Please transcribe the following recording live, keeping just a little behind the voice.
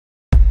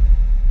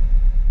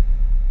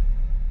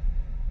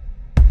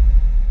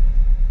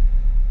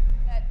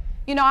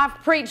You know,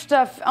 I've preached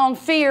on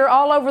fear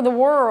all over the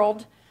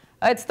world.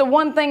 It's the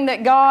one thing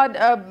that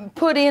God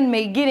put in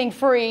me, getting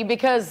free,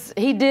 because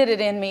He did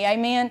it in me.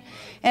 Amen.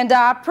 And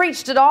I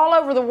preached it all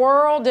over the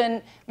world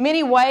in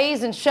many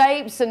ways and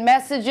shapes and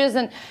messages.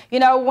 And, you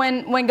know,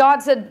 when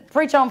God said,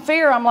 preach on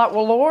fear, I'm like,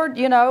 well, Lord,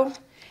 you know.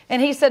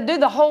 And He said, do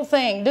the whole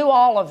thing, do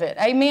all of it.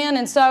 Amen.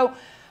 And so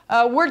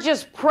we're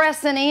just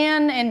pressing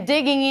in and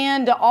digging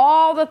into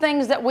all the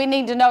things that we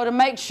need to know to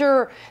make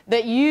sure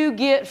that you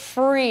get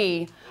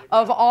free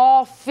of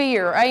all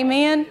fear.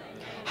 Amen.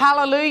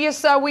 Hallelujah.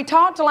 So we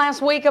talked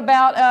last week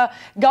about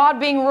God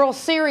being real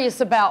serious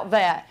about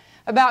that,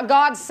 about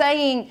God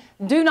saying,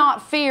 do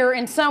not fear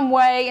in some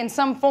way, in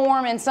some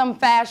form, in some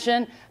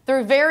fashion,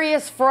 through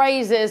various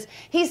phrases.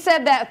 He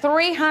said that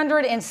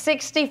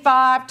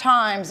 365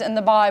 times in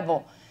the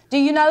Bible. Do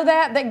you know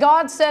that? That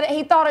God said it,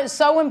 He thought it was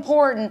so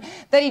important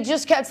that He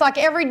just kept, it's like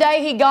every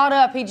day He got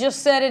up, He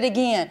just said it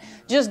again.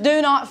 Just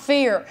do not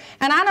fear.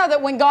 And I know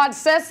that when God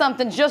says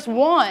something just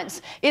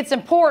once, it's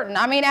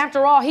important. I mean,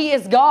 after all, He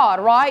is God,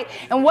 right?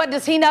 And what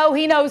does He know?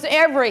 He knows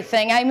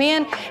everything,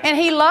 amen? And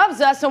He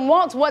loves us and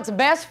wants what's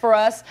best for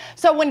us.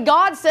 So when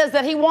God says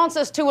that He wants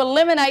us to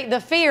eliminate the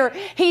fear,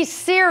 He's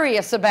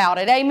serious about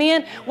it,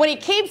 amen? When He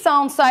keeps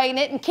on saying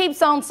it and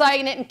keeps on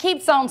saying it and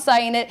keeps on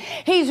saying it,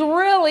 He's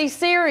really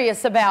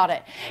serious about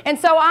it. And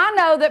so I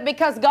know that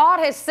because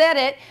God has said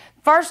it,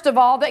 first of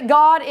all, that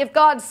God, if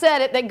God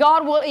said it, that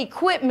God will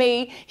equip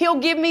me. He'll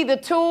give me the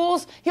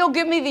tools. He'll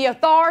give me the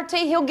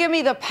authority. He'll give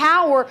me the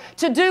power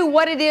to do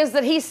what it is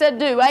that He said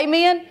do.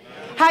 Amen?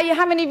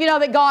 How many of you know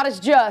that God is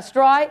just,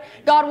 right?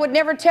 God would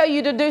never tell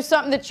you to do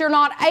something that you're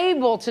not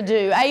able to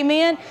do.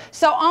 Amen?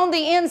 So on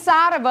the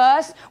inside of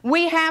us,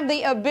 we have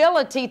the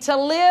ability to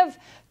live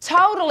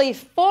totally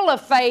full of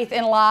faith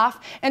in life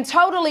and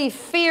totally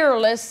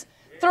fearless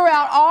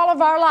throughout all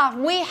of our life.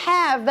 We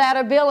have that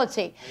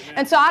ability.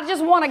 And so I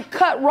just want to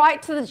cut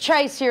right to the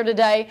chase here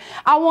today.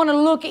 I want to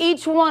look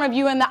each one of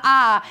you in the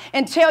eye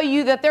and tell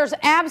you that there's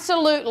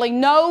absolutely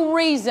no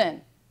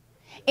reason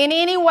in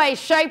any way,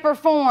 shape, or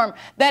form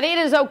that it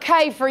is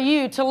okay for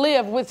you to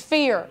live with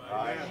fear.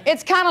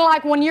 It's kind of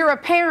like when you're a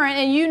parent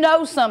and you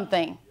know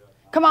something.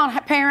 Come on,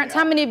 parents,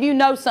 how many of you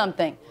know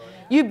something?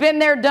 You've been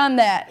there, done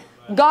that.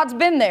 God's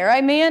been there,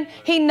 amen?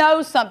 He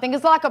knows something.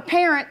 It's like a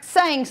parent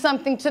saying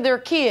something to their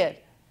kid.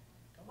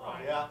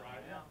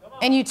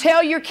 And you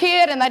tell your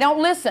kid and they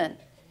don't listen.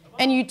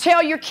 And you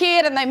tell your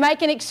kid and they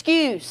make an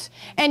excuse.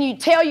 And you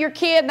tell your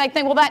kid and they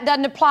think, well, that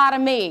doesn't apply to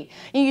me.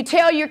 And you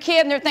tell your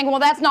kid and they're thinking, well,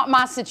 that's not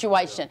my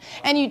situation.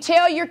 And you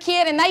tell your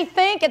kid and they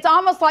think, it's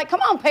almost like,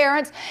 come on,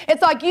 parents,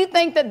 it's like you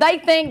think that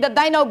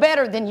they know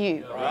better than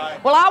you.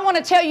 Right. Well, I want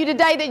to tell you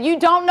today that you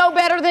don't know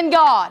better than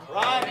God.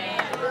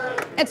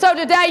 Right. And so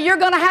today you're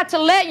going to have to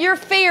let your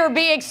fear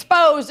be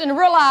exposed and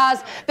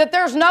realize that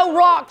there's no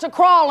rock to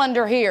crawl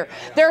under here.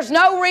 There's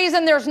no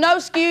reason, there's no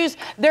excuse,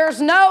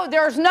 there's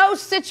no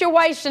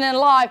situation in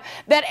life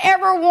that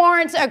ever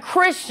warrants a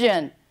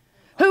Christian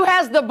who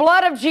has the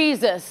blood of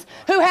Jesus,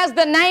 who has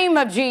the name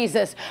of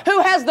Jesus,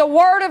 who has the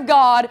Word of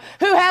God,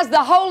 who has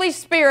the Holy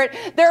Spirit.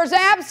 There's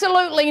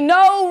absolutely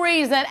no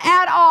reason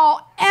at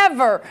all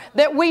ever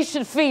that we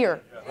should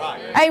fear.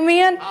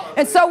 Amen?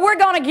 And so we're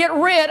going to get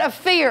rid of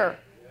fear.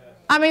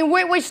 I mean,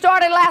 we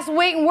started last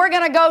week and we're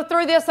going to go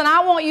through this, and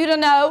I want you to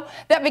know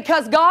that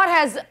because God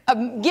has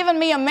given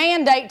me a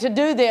mandate to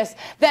do this,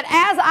 that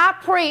as I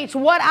preach,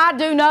 what I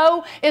do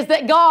know is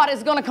that God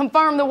is going to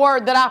confirm the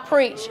word that I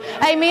preach.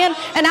 Amen?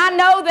 And I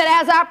know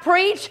that as I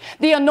preach,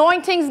 the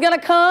anointing is going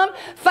to come,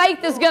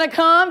 faith is going to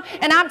come,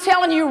 and I'm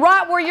telling you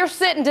right where you're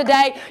sitting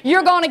today,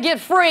 you're going to get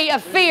free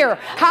of fear.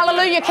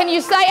 Hallelujah. Can you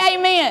say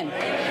amen?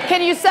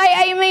 Can you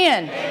say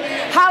amen?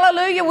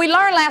 Hallelujah. We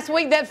learned last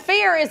week that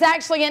fear is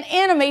actually an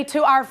enemy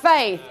to our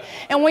faith.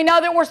 And we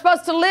know that we're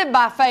supposed to live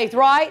by faith,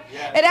 right?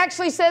 Yes. It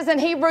actually says in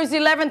Hebrews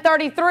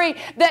 11:33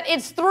 that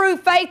it's through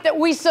faith that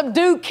we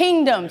subdue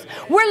kingdoms.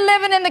 We're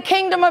living in the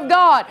kingdom of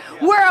God.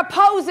 We're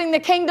opposing the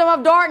kingdom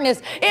of darkness.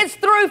 It's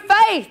through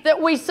faith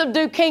that we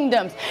subdue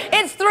kingdoms.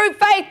 It's through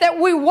faith that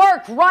we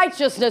work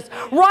righteousness.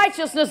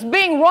 Righteousness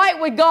being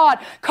right with God,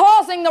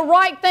 causing the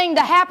right thing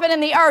to happen in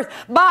the earth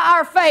by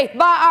our faith,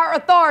 by our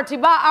authority,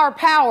 by our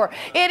power.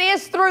 It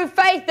is through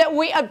faith that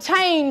we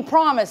obtain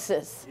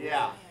promises.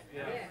 Yeah.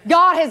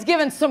 God has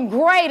given some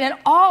great and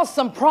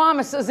awesome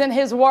promises in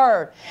His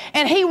Word.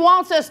 And He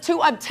wants us to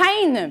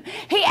obtain them.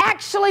 He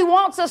actually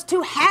wants us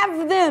to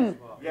have them.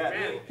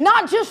 Yeah.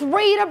 Not just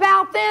read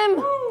about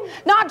them.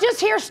 Not just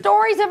hear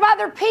stories of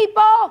other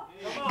people.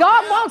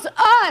 God wants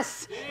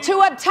us to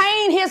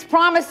obtain His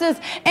promises,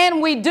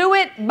 and we do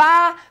it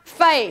by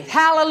faith.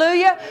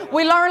 Hallelujah.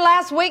 We learned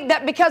last week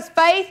that because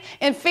faith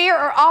and fear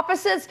are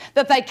opposites,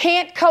 that they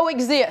can't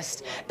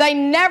coexist. They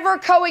never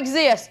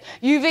coexist.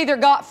 You've either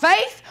got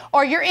faith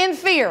or you're in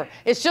fear.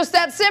 It's just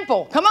that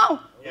simple. Come on.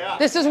 Yeah.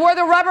 This is where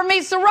the rubber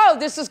meets the road.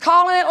 This is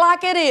calling it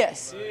like it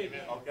is.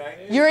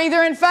 Okay. You're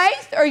either in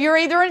faith or you're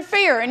either in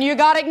fear, and you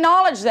got to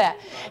acknowledge that.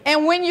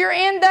 And when you're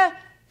in the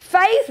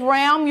faith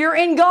realm, you're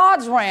in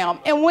God's realm.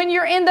 And when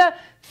you're in the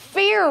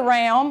fear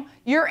realm,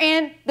 you're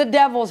in the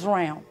devil's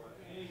realm.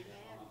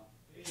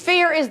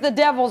 Fear is the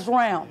devil's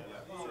realm.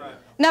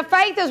 Now,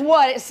 faith is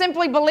what? It's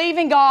simply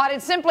believing God.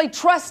 It's simply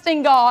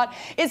trusting God.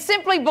 It's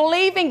simply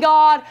believing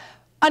God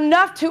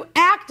enough to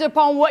act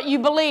upon what you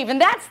believe.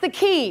 And that's the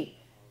key.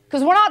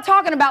 Because we're not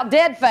talking about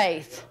dead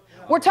faith.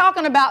 We're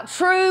talking about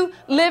true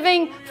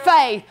living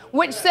faith,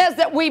 which says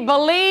that we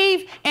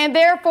believe and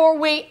therefore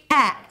we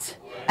act.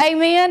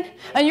 Amen?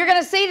 And you're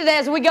going to see today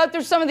as we go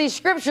through some of these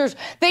scriptures,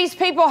 these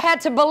people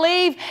had to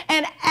believe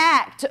and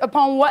act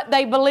upon what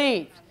they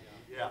believed.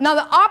 Now,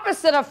 the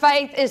opposite of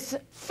faith is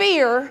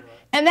fear.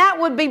 And that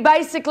would be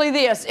basically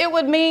this. It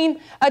would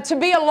mean to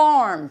be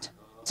alarmed,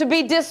 to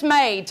be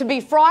dismayed, to be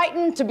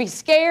frightened, to be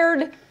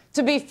scared,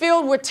 to be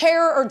filled with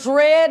terror or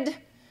dread.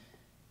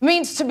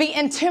 Means to be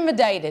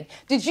intimidated.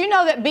 Did you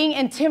know that being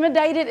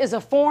intimidated is a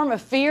form of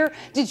fear?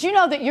 Did you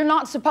know that you're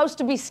not supposed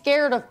to be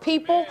scared of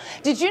people?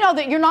 Did you know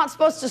that you're not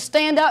supposed to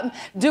stand up and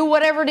do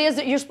whatever it is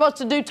that you're supposed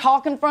to do,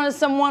 talk in front of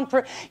someone?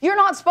 You're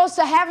not supposed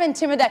to have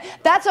intimidation.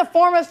 That's a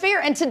form of fear,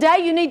 and today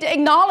you need to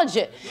acknowledge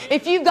it.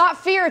 If you've got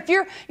fear,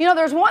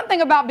 there's one thing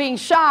about being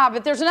shy,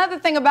 but there's another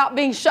thing about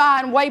being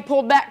shy and way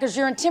pulled back because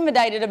you're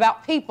intimidated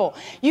about people.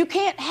 You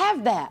can't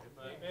have that.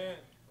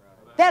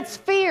 That's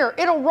fear.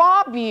 It'll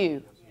rob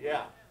you.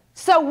 Yeah.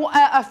 So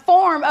a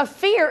form of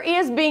fear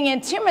is being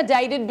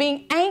intimidated,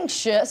 being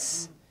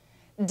anxious,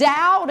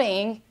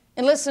 doubting,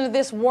 and listen to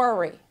this,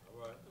 worry.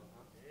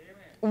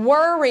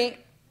 Worry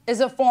is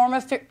a form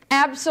of fear.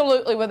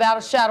 Absolutely, without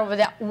a shadow of a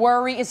doubt.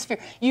 Worry is fear.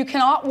 You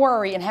cannot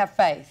worry and have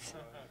faith.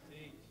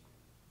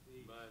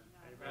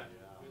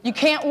 You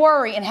can't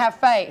worry and have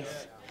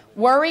faith.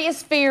 Worry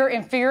is fear,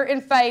 and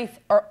faith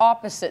are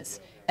opposites,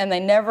 and they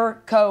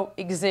never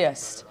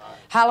coexist.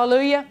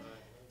 Hallelujah.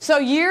 So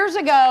years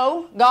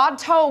ago, God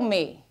told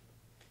me,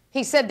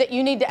 He said that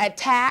you need to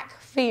attack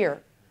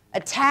fear.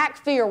 Attack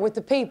fear with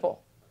the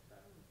people.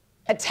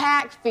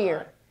 Attack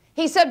fear.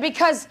 He said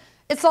because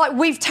it's like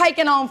we've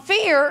taken on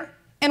fear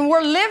and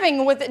we're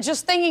living with it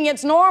just thinking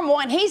it's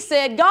normal. And He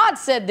said, God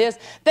said this,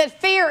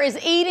 that fear is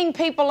eating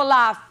people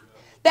alive.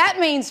 That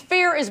means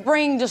fear is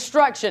bringing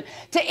destruction.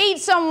 To eat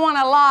someone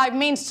alive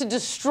means to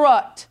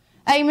destruct.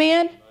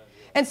 Amen?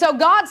 And so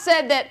God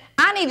said that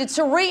I needed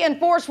to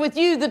reinforce with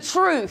you the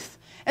truth.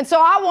 And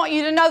so I want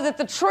you to know that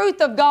the truth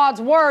of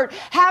God's Word,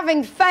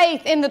 having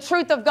faith in the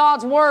truth of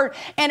God's Word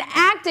and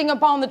acting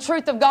upon the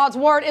truth of God's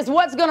Word is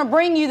what's going to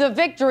bring you the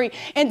victory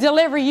and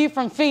deliver you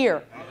from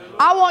fear.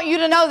 I want you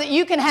to know that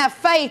you can have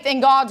faith in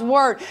God's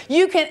Word.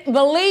 You can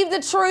believe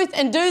the truth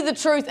and do the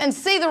truth and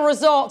see the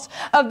results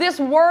of this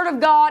Word of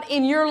God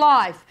in your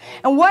life.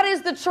 And what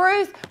is the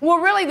truth? Well,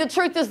 really the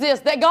truth is this,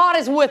 that God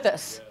is with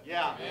us.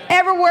 Yeah.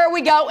 Everywhere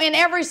we go, in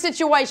every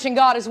situation,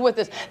 God is with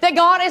us. That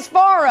God is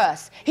for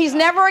us. He's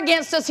never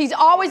against us. He's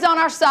always on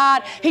our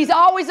side. He's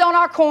always on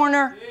our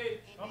corner.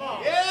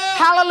 Yeah.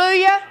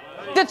 Hallelujah.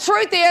 The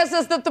truth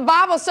is that the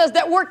Bible says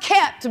that we're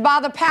kept by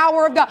the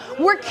power of God.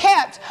 We're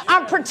kept.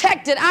 I'm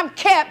protected. I'm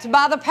kept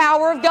by the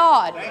power of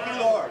God. Thank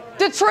you, Lord.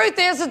 The truth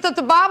is that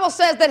the Bible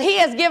says that He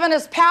has given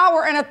us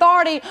power and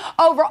authority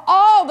over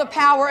all the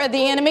power of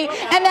the enemy,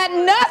 and that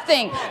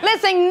nothing,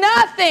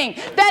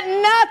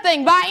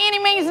 nothing, by any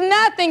means,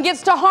 nothing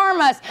gets to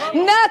harm us.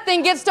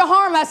 Nothing gets to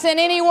harm us in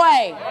any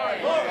way.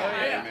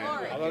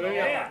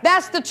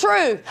 That's the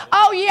truth.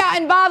 Oh, yeah,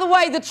 and by the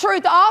way, the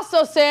truth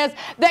also says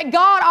that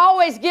God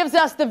always gives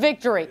us the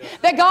victory.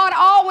 That God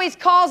always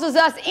causes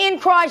us in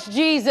Christ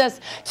Jesus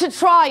to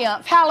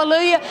triumph.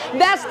 Hallelujah.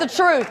 That's the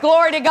truth.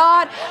 Glory to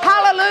God.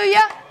 Hallelujah.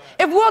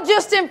 If we'll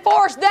just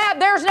enforce that,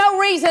 there's no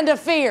reason to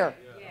fear.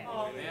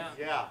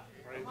 Yeah.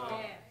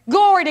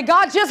 Glory to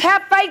God. Just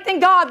have faith in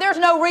God. There's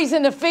no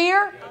reason to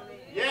fear.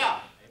 Yeah.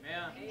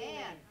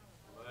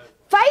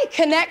 Faith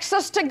connects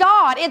us to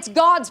God. It's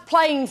God's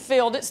playing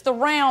field. It's the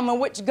realm in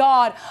which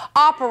God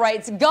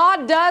operates.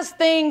 God does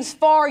things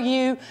for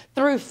you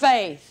through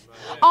faith.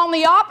 On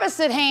the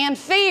opposite hand,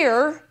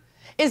 fear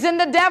is in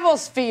the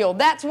devil's field.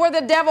 That's where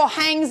the devil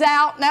hangs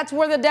out. That's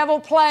where the devil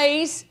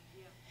plays.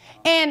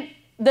 And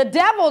the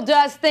devil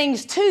does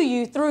things to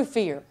you through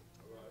fear.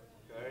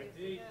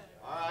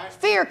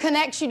 Fear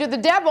connects you to the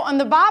devil. And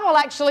the Bible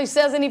actually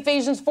says in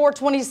Ephesians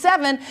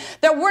 4:27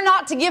 that we're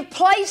not to give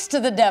place to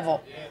the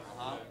devil.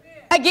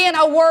 Again,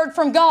 a word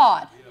from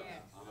God.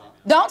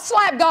 Don't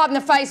slap God in the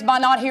face by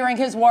not hearing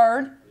His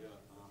word.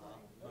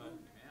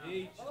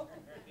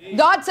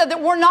 God said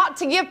that we're not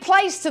to give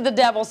place to the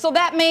devil. So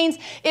that means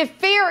if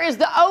fear is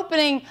the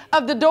opening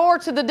of the door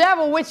to the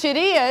devil, which it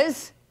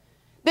is,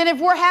 then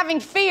if we're having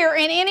fear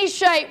in any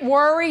shape,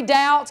 worry,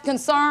 doubt,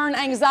 concern,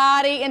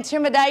 anxiety,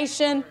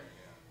 intimidation,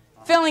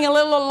 feeling a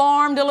little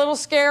alarmed, a little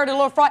scared, a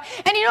little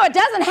frightened. And it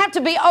doesn't have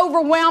to be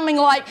overwhelming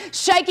like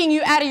shaking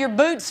you out of your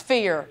boots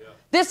fear.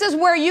 This is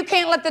where you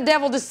can't let the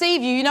devil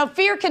deceive you.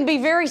 Fear can be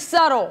very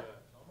subtle.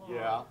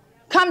 Yeah.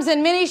 Comes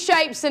in many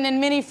shapes and in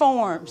many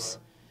forms.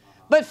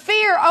 But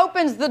fear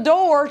opens the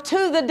door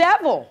to the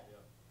devil.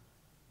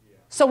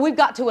 So we've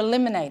got to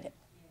eliminate it.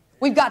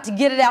 We've got to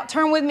get it out.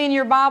 Turn with me in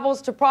your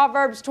Bibles to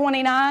Proverbs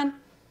 29.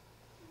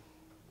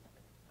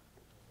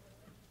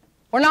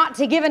 We're not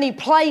to give any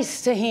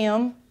place to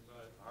him.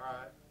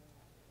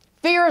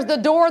 Fear Fear is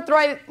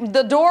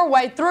the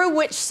doorway through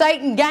which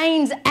Satan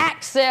gains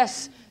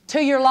access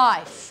to your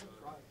life.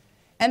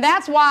 And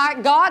that's why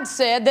God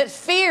said that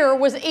fear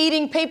was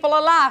eating people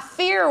alive.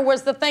 Fear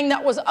was the thing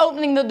that was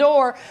opening the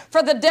door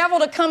for the devil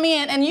to come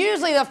in. And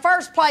usually the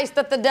first place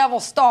that the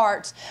devil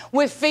starts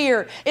with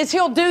fear is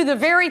he'll do the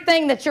very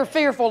thing that you're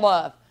fearful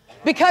of.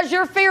 Because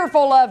you're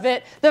fearful of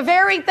it, the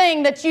very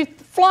thing that you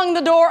flung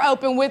the door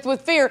open with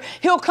fear,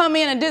 he'll come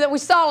in and do that. We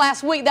saw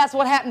last week that's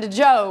what happened to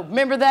Job.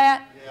 Remember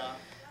that? Yeah.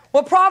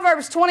 Well,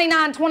 Proverbs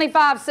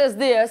 29:25 says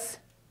this.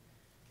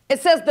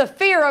 It says, the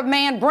fear of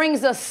man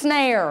brings a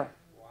snare.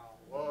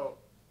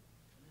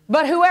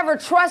 But whoever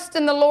trusts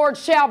in the Lord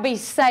shall be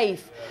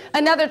safe.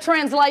 Another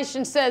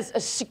translation says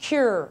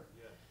secure.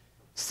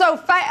 So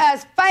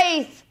as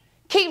faith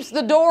keeps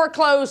the door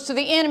closed to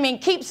the enemy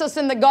and keeps us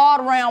in the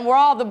God realm where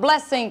all the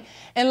blessing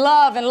and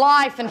love and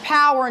life and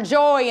power and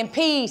joy and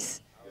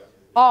peace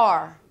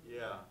are. Yeah.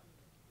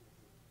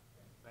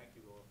 Thank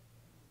you, Lord.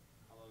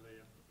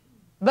 Hallelujah.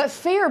 But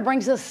fear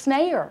brings a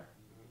snare.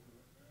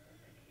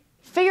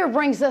 Fear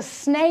brings a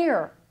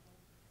snare.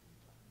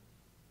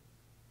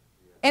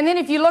 And then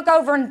if you look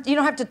over, and you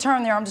don't have to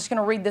turn there, I'm just going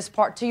to read this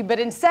part to you. But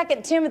in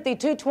 2 Timothy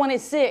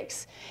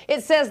 2:26,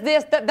 it says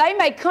this, that they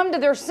may come to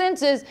their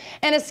senses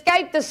and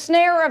escape the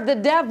snare of the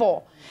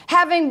devil,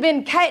 having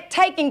been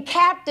taken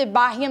captive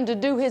by him to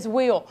do his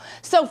will.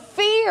 So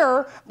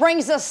fear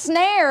brings a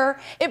snare.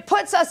 It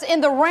puts us in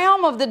the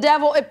realm of the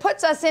devil. It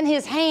puts us in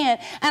his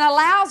hand and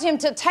allows him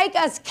to take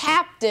us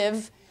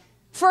captive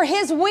for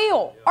his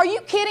will. Are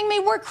you kidding me?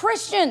 We're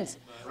Christians.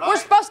 Right. We're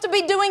supposed to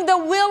be doing the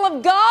will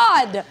of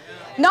God. Yeah.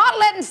 Not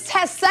letting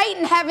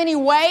Satan have any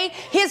way,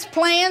 his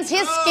plans,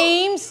 his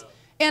schemes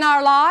in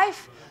our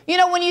life. You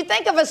know, when you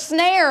think of a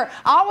snare,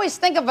 I always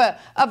think of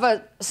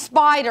a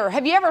spider.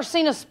 Have you ever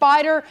seen a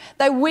spider?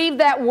 They weave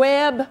that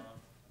web.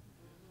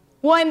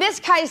 Well, in this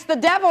case, the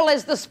devil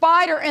is the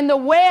spider, and the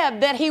web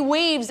that he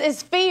weaves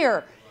is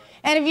fear.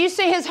 And if you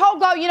see his whole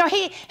goal, you know,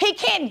 he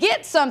can't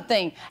get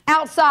something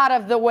outside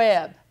of the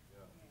web.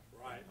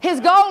 His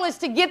goal is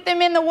to get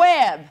them in the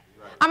web.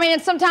 I mean,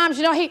 and sometimes,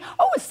 you know,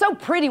 it's so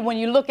pretty when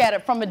you look at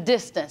it from a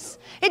distance.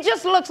 It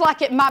just looks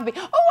like it might be,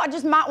 I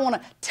just might want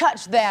to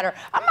touch that, or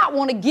I might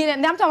want to get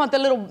in. I'm talking about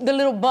the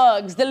little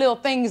bugs, the little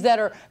things that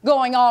are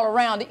going all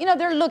around it. You know,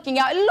 they're looking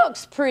out. It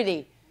looks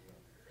pretty.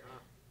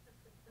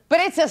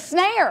 But it's a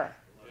snare.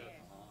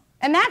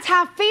 And that's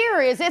how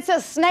fear is. It's a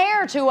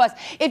snare to us.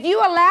 If you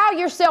allow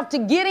yourself to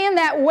get in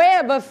that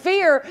web of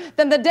fear,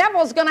 then the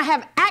devil's going to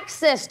have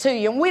access to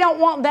you. And we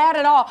don't want that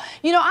at all.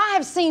 You know, I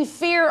have seen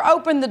fear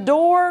open the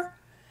door.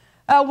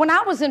 When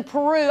I was in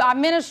Peru, I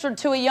ministered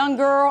to a young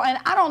girl, and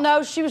I don't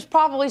know, she was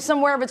probably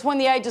somewhere between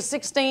the age of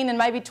 16 and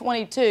maybe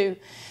 22.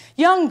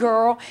 Young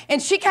girl,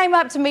 and she came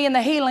up to me in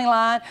the healing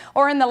line,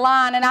 or in the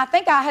line, and I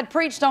think I had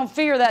preached on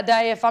fear that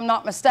day, if I'm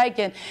not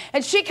mistaken.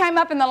 And she came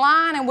up in the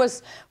line and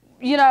was,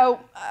 you know,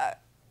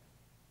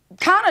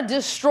 kind of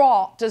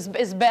distraught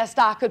as best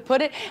I could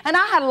put it. And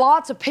I had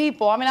lots of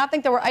people. I mean, I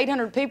think there were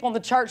 800 people in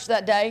the church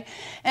that day.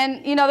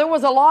 And, you know, there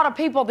was a lot of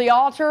people at the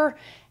altar.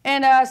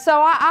 And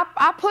so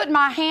I put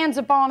my hands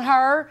upon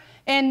her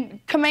and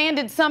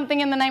commanded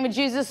something in the name of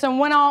Jesus and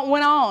went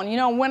on, you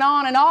know, went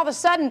on. And all of a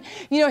sudden,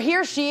 you know,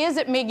 here she is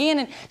at me again,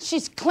 and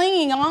she's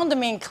clinging on to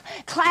me and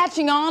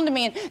clatching on to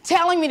me and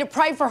telling me to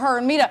pray for her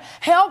and me to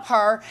help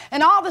her.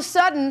 And all of a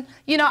sudden,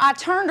 you know, I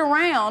turned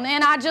around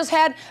and I just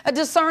had a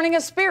discerning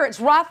of spirits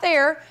right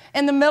there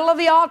in the middle of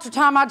the altar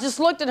time. I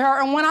just looked at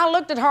her, and when I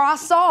looked at her, I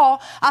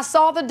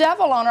saw the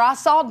devil on her. I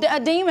saw a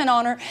demon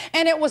on her,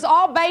 and it was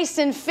all based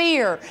in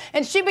fear.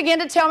 And she began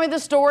to tell me the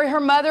story. Her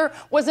mother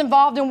was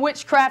involved in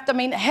witchcraft, I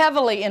mean,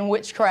 heavily in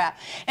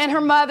witchcraft. And her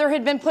mother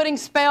had been putting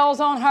spells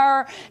on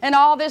her and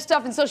all this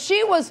stuff. And so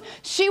she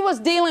was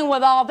dealing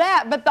with all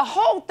that. But the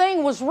whole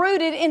thing was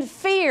rooted in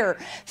fear.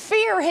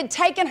 Fear had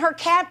taken her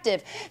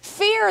captive.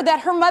 Fear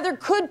that her mother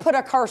could put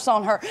a curse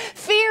on her.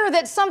 Fear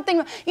that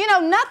something, you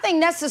know, nothing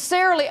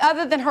necessarily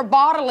other than her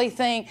bodily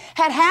thing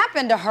had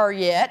happened to her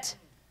yet.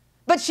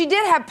 But she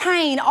did have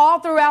pain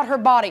all throughout her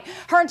body.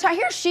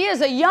 Here she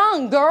is, a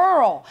young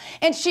girl,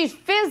 and she's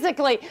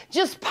physically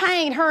just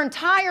pain. Her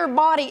entire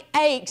body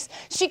aches.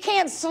 She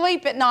can't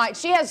sleep at night.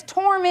 She has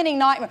tormenting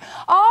nightmares.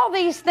 All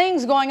these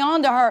things going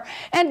on to her.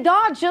 And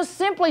God just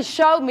simply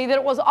showed me that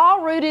it was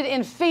all rooted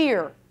in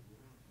fear.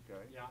 Okay.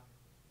 Yeah.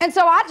 And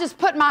so I just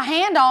put my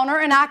hand on her,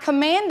 and I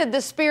commanded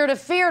the spirit of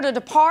fear to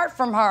depart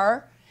from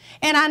her.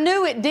 And I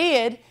knew it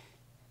did.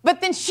 But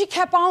then she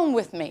kept on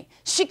with me.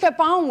 She kept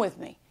on with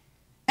me.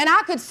 And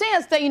I could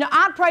sense that, you know,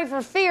 I'd pray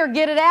for fear,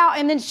 get it out,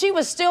 and then she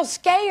was still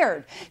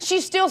scared.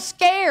 She's still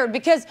scared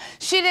because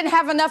she didn't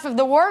have enough of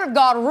the Word of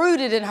God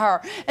rooted in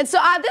her. And so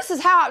this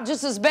is how,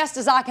 just as best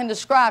as I can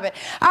describe it.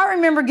 I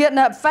remember getting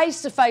up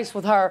face to face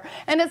with her,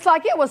 and it's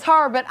like it was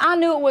her, but I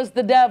knew it was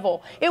the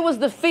devil. It was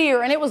the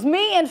fear, and it was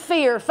me and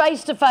fear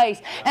face to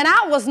face, and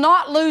I was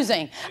not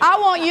losing. I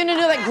want you to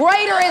know that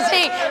greater is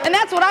He, and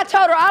that's what I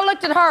told her. I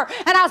looked at her,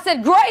 and I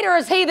said, greater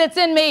is He that's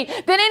in me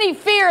than any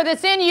fear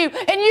that's in you,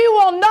 and you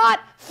will not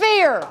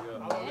fear.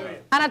 Yeah.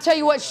 And I tell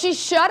you what, she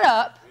shut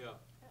up. Yeah.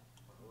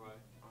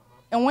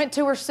 and went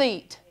to her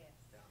seat.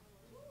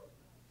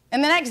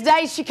 And the next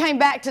day she came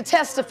back to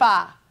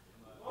testify.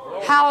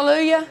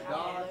 Hallelujah.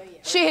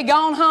 She had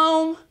gone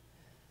home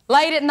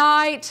late at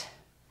night,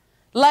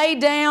 laid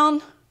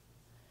down,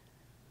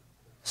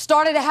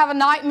 started to have a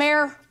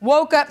nightmare,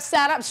 woke up,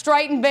 sat up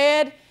straight in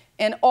bed,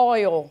 and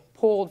oil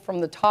pulled from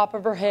the top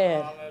of her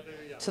head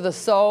to the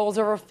soles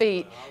of her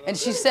feet. And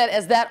she said,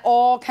 as that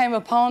oil came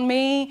upon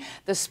me,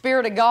 the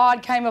Spirit of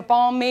God came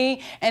upon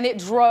me, and it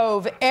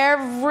drove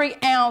every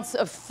ounce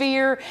of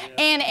fear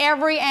and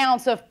every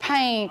ounce of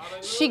pain.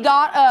 She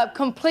got up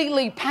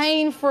completely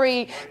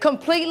pain-free,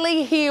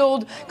 completely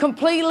healed,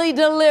 completely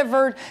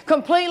delivered,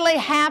 completely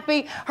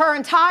happy. Her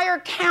entire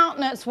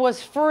countenance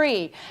was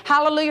free.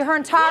 Hallelujah. Her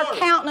entire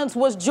countenance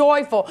was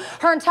joyful.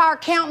 Her entire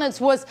countenance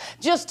was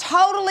just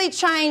totally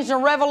changed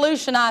and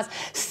revolutionized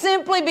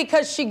simply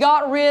because she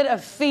got rid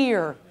of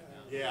fear.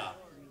 Yeah.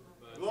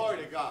 Glory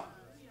to God.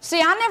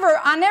 See,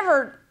 I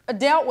never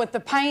dealt with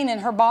the pain in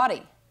her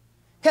body,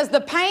 because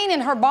the pain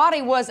in her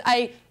body was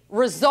a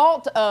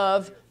result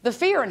of the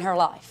fear in her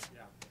life.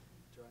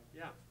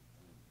 Yeah.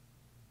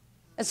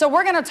 And so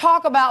we're going to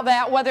talk about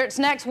that, whether it's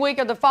next week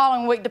or the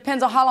following week,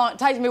 depends on how long it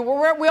takes me.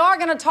 We are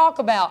going to talk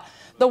about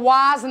the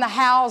whys and the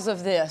hows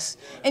of this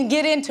and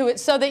get into it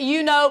so that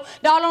you know,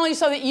 not only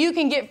so that you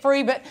can get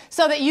free, but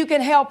so that you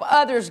can help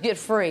others get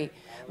free.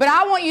 But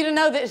I want you to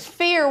know that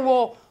fear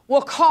will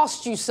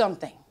cost you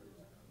something.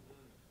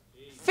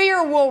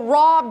 Fear will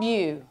rob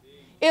you.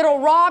 It'll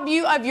rob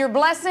you of your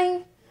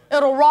blessing.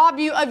 It'll rob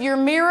you of your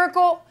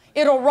miracle.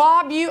 It'll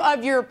rob you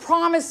of your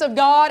promise of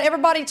God.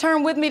 Everybody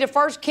turn with me to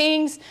 1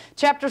 Kings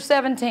chapter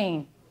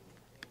 17.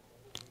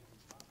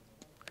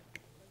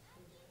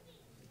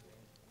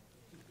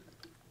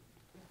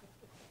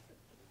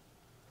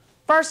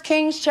 1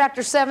 Kings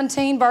chapter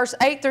 17, verse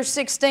 8 through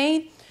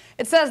 16.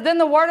 It says, Then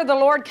the word of the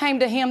Lord came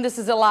to him, this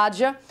is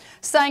Elijah,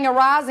 saying,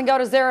 Arise and go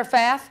to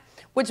Zarephath,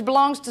 which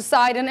belongs to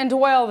Sidon, and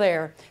dwell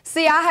there.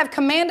 See, I have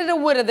commanded a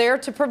widow there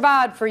to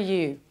provide for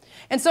you.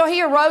 And so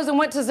he arose and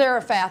went to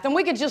Zarephath. And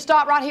we could just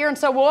stop right here and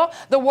say, well,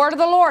 the word of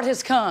the Lord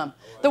has come.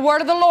 The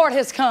word of the Lord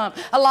has come.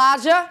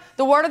 Elijah,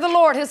 the word of the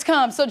Lord has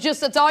come. So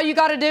that's all you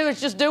got to do is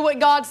just do what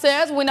God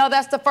says. We know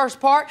that's the first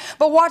part.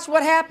 But watch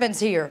what happens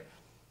here.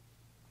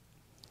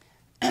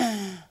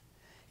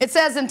 It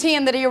says in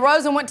 10 that he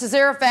arose and went to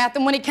Zarephath,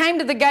 and when he came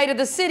to the gate of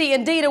the city,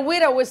 indeed a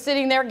widow was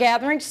sitting there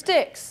gathering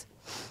sticks.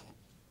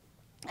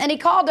 And he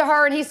called to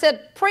her and he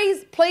said,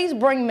 please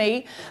bring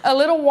me a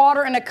little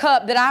water in a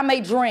cup that I may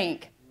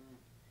drink.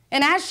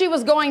 And as she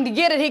was going to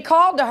get it, he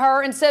called to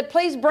her and said,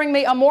 please bring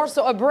me a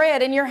morsel of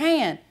bread in your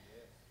hand.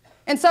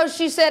 And so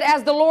she said,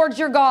 as the Lord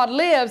your God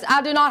lives,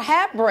 I do not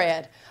have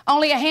bread,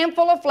 only a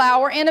handful of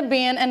flour in a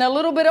bin and a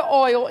little bit of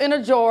oil in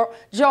a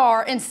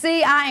jar. And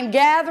see, I am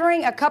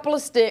gathering a couple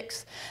of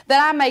sticks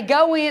that I may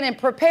go in and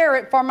prepare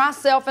it for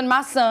myself and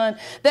my son,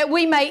 that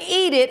we may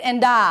eat it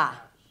and die.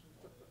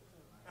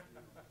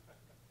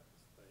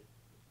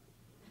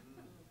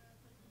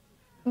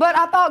 But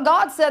I thought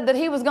God said that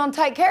he was going to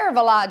take care of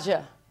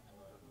Elijah.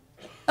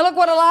 And look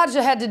what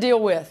Elijah had to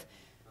deal with.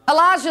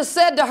 Elijah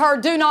said to her,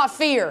 do not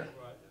fear.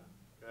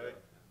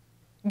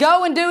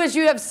 Go and do as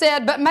you have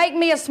said, but make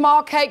me a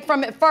small cake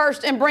from it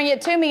first and bring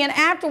it to me, and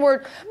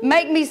afterward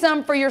make me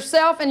some for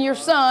yourself and your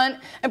son.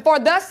 And for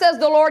thus says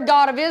the Lord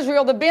God of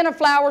Israel, the bin of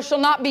flour shall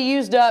not be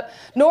used up,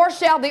 nor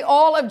shall the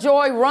oil of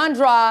joy run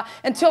dry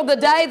until the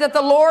day that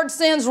the Lord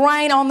sends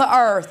rain on the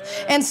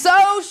earth. And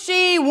so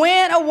she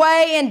went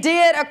away and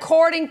did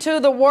according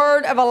to the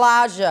word of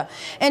Elijah.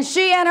 And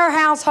she and her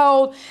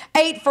household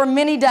ate for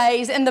many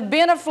days, and the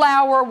bin of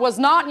flour was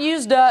not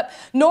used up,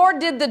 nor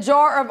did the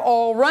jar of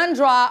oil run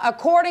dry,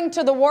 according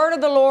to the word of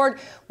the Lord,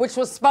 which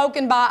was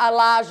spoken by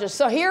Elijah.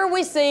 So here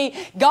we see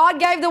God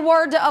gave the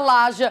word to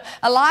Elijah.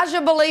 Elijah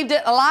believed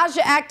it.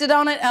 Elijah acted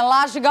on it, and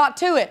Elijah got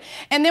to it.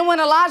 And then when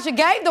Elijah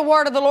gave the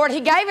word of the Lord,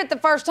 he gave it the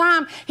first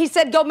time. He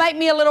said, go make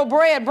me a little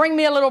bread. Bring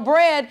me a little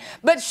bread.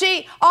 But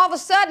all of a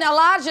sudden,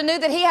 Elijah knew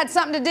that he had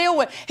something to deal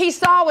with. He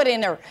saw it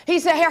in her. He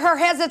said, her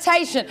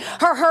hesitation,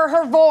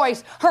 her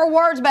voice, her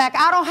words back.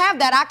 I don't have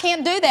that. I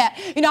can't do that.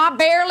 You know, I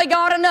barely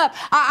got enough.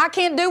 I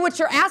can't do what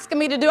you're asking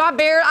me to do. I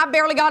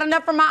barely got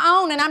enough for my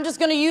own, and I'm just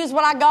going to use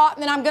what I got,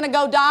 and then I'm going to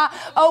go die.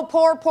 Oh,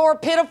 poor,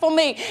 pitiful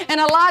me. And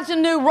Elijah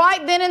knew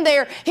right then and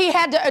there he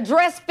had to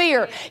address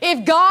fear.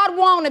 If God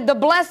wanted the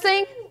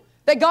blessing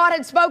that God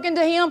had spoken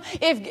to him,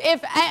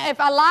 if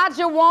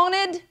Elijah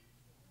wanted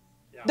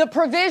the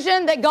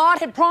provision that God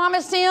had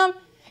promised him,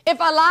 if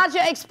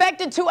Elijah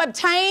expected to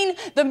obtain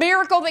the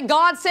miracle that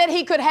God said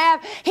he could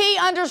have, he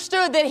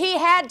understood that he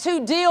had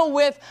to deal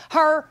with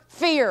her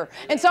fear.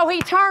 And so he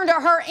turned to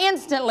her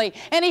instantly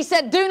and he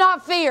said, do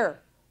not fear.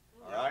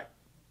 All right.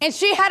 And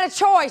she had a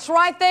choice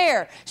right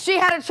there. She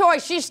had a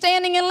choice. She's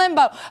standing in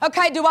limbo.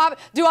 Okay, do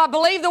I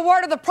believe the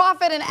word of the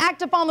prophet and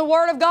act upon the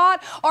word of God?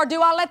 Or do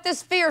I let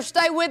this fear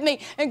stay with me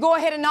and go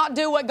ahead and not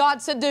do what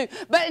God said do?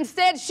 But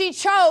instead she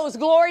chose,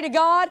 glory to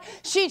God,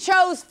 she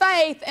chose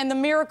faith, and the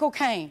miracle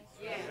came.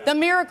 Yeah. The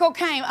miracle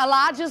came.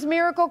 Elijah's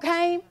miracle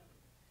came,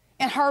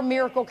 and her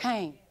miracle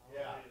came.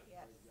 Yeah.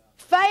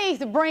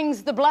 faith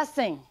brings the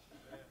blessing.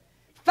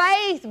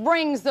 Faith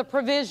brings the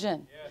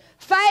provision.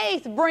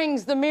 Faith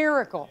brings the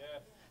miracle.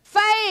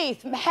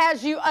 Faith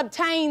has you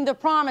obtain the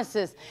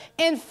promises.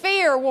 And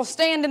fear will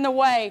stand in the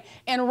way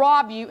and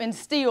rob you and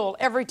steal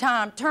every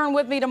time. Turn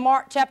with me to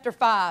Mark chapter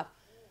 5.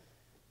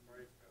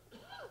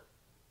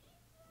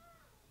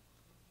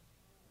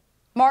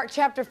 Mark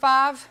chapter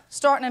 5,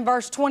 starting in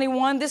verse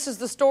 21. This is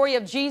the story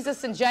of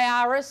Jesus and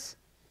Jairus.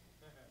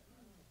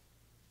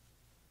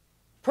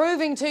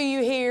 Proving to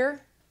you here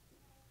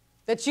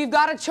that you've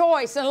got a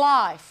choice in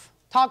life.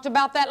 Talked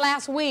about that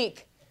last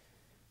week.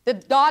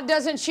 That God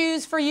doesn't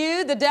choose for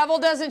you. The devil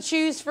doesn't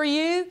choose for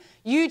you.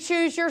 You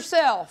choose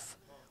yourself.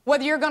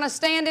 Whether you're going to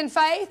stand in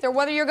faith or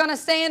whether you're going to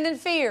stand in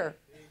fear.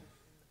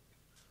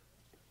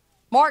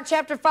 Mark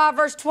chapter 5,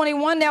 verse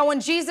 21. Now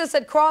when Jesus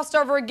had crossed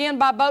over again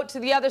by boat to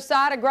the other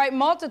side, a great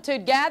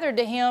multitude gathered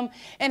to him,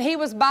 and he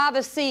was by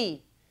the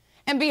sea.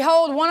 And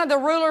behold, one of the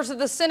rulers of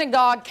the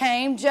synagogue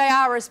came,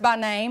 Jairus by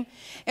name.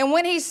 And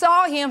when he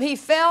saw him, he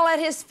fell at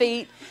his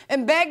feet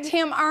and begged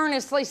him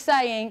earnestly,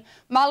 saying,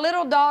 My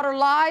little daughter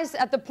lies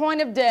at the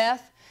point of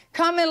death.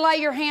 Come and lay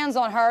your hands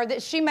on her,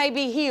 that she may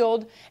be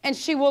healed, and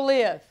she will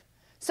live.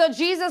 So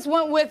Jesus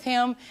went with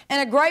him,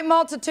 and a great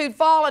multitude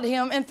followed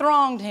him and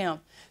thronged him.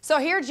 So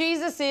here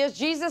Jesus is.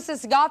 Jesus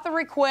has got the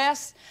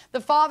request.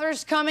 The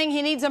Father's coming.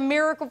 He needs a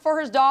miracle for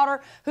his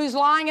daughter who's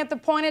lying at the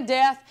point of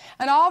death.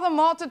 And all the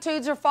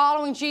multitudes are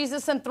following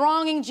Jesus and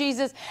thronging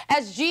Jesus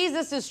as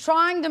Jesus is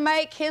trying to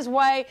make his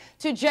way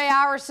to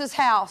Jairus'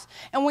 house.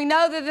 And we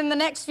know that in the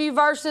next few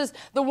verses,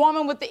 the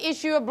woman with the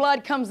issue of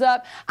blood comes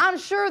up. I'm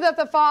sure that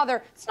the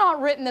Father, it's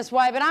not written this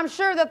way, but I'm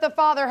sure that the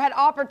Father had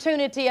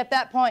opportunity at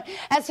that point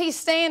as he's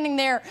standing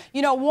there,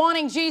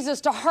 wanting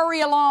Jesus to hurry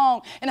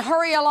along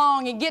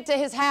and get to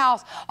his house.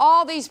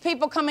 All these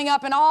people coming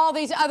up and all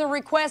these other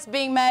requests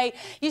being made.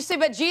 You see,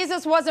 but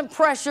Jesus wasn't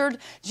pressured.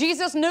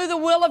 Jesus knew the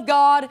will of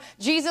God.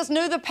 Jesus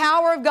knew the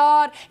power of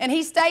God, and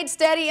he stayed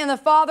steady, and the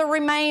Father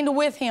remained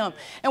with him.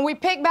 And we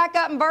pick back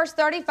up in verse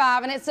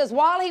 35, and it says,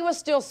 while he was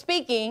still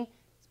speaking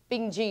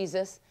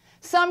Jesus,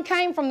 some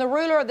came from the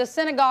ruler of the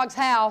synagogue's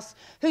house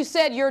who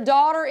said, Your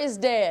daughter is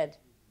dead.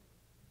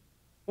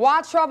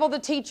 Why trouble the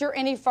teacher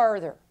any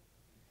further?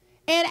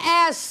 And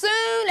as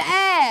soon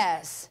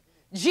as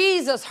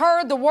Jesus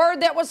heard the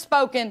word that was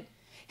spoken,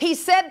 he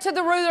said to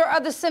the ruler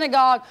of the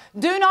synagogue,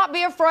 Do not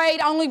be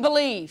afraid, only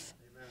believe.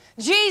 Amen.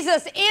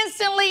 Jesus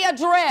instantly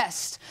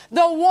addressed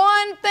the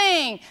one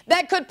thing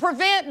that could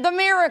prevent the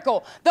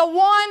miracle, the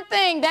one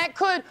thing that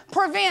could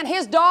prevent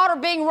his daughter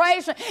being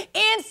raised.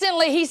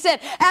 Instantly, he said,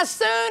 as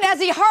soon as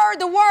he heard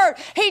the word,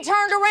 he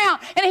turned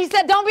around and he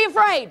said, Don't be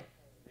afraid,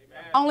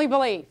 Amen. Only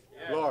believe.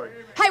 Yeah. Glory.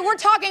 Hey, we're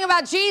talking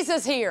about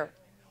Jesus here.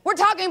 We're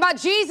talking about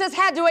Jesus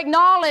had to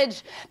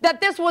acknowledge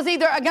that this was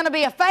either going to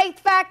be a faith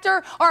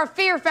factor or a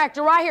fear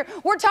factor right here.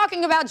 We're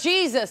talking about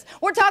Jesus.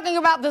 We're talking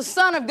about the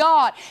Son of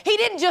God. He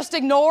didn't just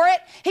ignore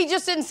it. He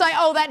just didn't say,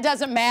 oh, that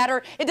doesn't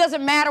matter. It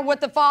doesn't matter what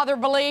the Father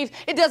believes.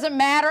 It doesn't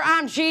matter.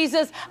 I'm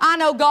Jesus. I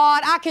know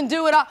God. I can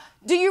do it all.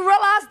 Do you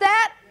realize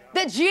that?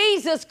 That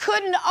Jesus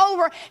couldn't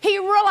he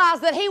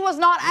realized that he was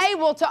not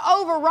able to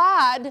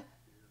override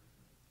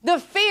the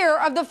fear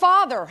of the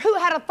Father, who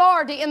had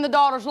authority in the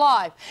daughter's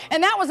life.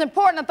 And that was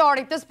important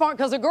authority at this point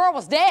because the girl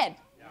was dead.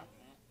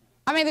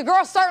 I mean, the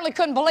girl certainly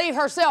couldn't believe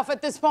herself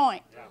at this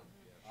point.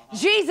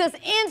 Jesus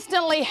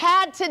instantly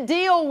had to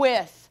deal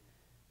with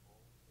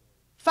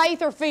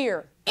faith or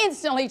fear.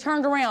 Instantly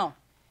turned around.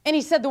 And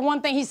he said the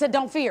one thing, he said,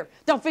 don't fear,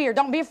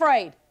 don't be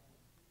afraid.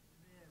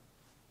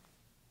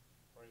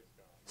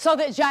 So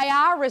that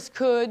Jairus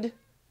could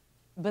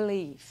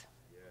believe,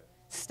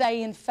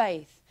 stay in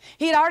faith.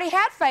 He had already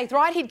had faith,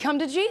 right? He'd come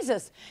to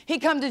Jesus.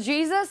 He'd come to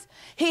Jesus.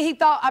 He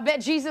thought, I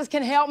bet Jesus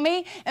can help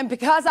me. And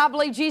because I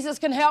believe Jesus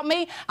can help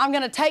me, I'm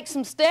going to take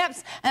some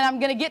steps and I'm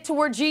going to get to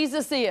where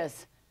Jesus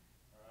is.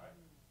 Right.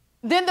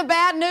 Then the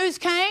bad news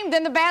came,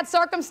 then the bad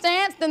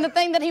circumstance, then the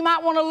thing that he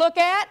might want to look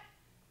at.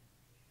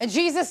 And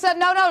Jesus said,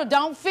 no,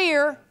 don't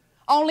fear.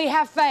 Only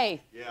have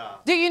faith. Yeah.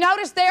 Do you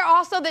notice there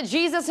also that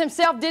Jesus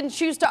himself didn't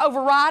choose to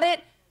override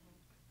it?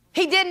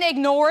 He didn't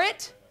ignore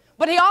it,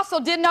 but he also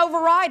didn't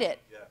override it.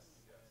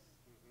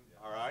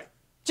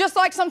 Just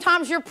like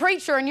sometimes your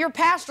preacher and your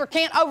pastor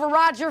can't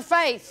override your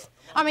faith.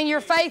 I mean,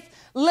 your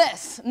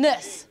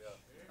faithlessness.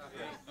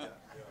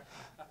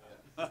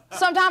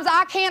 Sometimes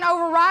I can't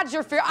override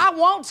your fear. I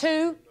want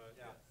to.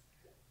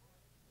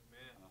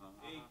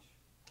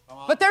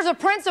 But there's a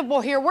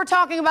principle here. We're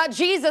talking about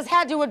Jesus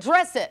had to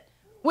address it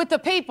with the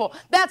people.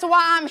 That's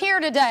why I'm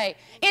here today.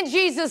 In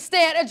Jesus'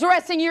 stead,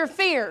 addressing your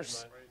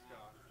fears.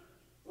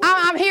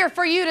 I'm here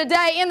for you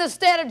today in the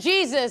stead of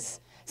Jesus,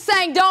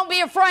 saying, don't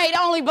be afraid,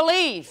 only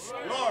believe.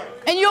 Lord.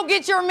 And you'll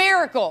get your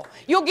miracle.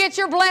 You'll get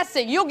your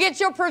blessing. You'll get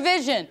your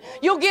provision.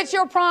 You'll get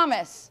your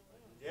promise.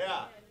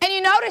 Yeah. And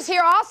you notice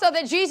here also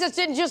that Jesus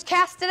didn't just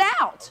cast it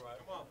out.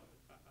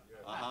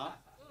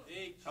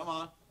 Come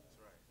on.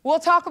 We'll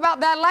talk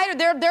about that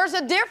later. There's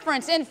a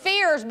difference in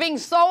fears being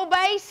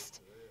soul-based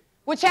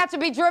which have to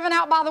be driven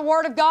out by the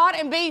Word of God,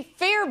 and be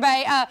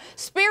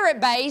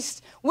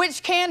spirit-based,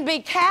 which can be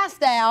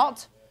cast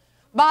out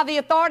by the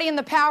authority and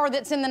the power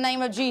that's in the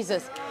name of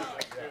Jesus.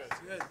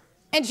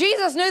 And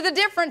Jesus knew the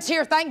difference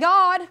here, thank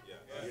God.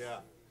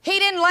 He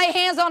didn't lay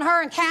hands on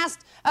her and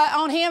cast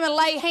on him and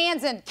lay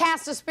hands and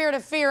cast the spirit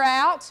of fear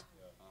out.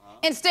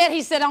 Instead,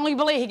 he said, only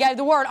believe. He gave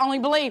the word, only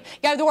believe.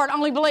 Gave the word,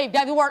 only believe.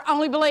 Gave the word,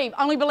 only believe.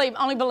 Only believe,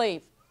 only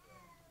believe.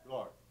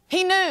 Lord.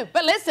 He knew.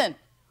 But listen,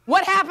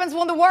 what happens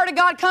when the Word of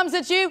God comes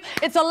at you?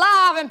 It's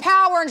alive and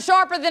power and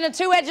sharper than a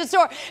two-edged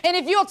sword. And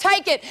if you'll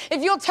take it,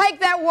 if you'll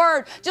take that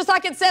word, just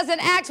like it says in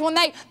Acts, when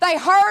they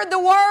heard the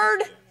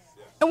word,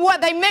 and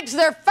what they mixed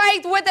their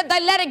faith with it,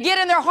 they let it get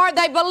in their heart,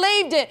 they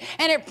believed it,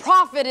 and it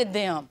profited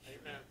them.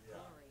 Amen.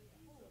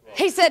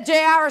 He said,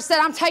 Jairus said,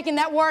 I'm taking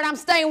that word, I'm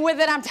staying with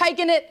it, I'm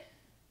taking it.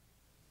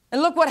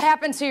 And look what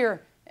happens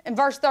here in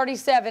verse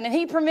 37. And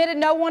he permitted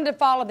no one to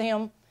follow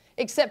him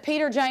except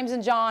Peter, James,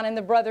 and John, and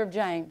the brother of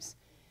James.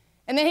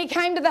 And then he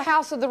came to the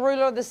house of the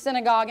ruler of the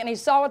synagogue, and he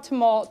saw a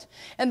tumult,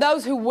 and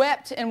those who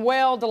wept and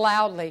wailed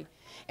loudly.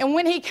 And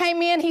when he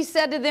came in, he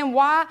said to them,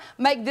 why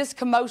make this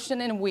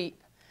commotion and weep?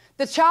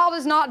 The child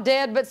is not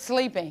dead, but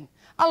sleeping.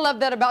 I love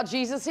that about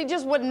Jesus. He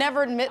just would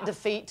never admit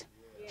defeat.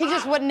 He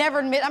just would never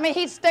admit. I mean,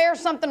 he'd stare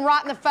something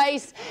right in the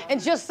face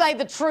and just say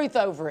the truth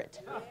over it.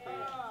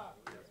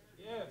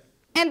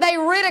 And they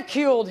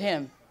ridiculed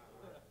him.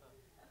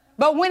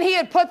 But when he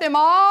had put them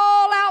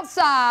all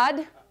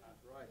outside,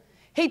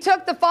 he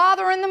took the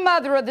father and the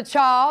mother of the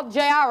child,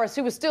 Jairus,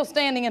 who was still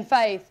standing in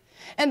faith,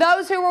 and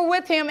those who were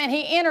with him, and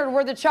he entered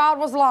where the child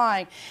was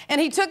lying.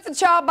 And he took the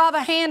child by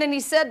the hand, and he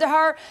said to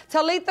her,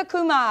 Talitha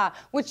Kumai,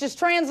 which is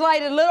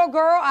translated, little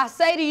girl, I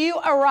say to you,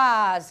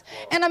 arise.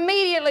 And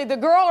immediately the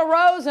girl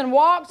arose and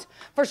walked,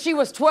 for she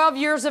was 12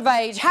 years of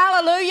age.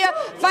 Hallelujah.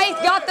 Faith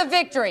got the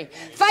victory.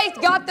 Faith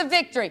got the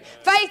victory.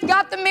 Faith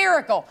got the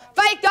miracle.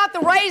 Faith got the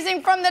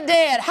raising from the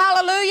dead.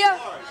 Hallelujah.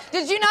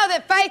 Did you know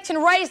that faith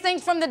can raise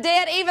things from the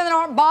dead, even that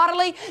aren't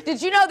bodily?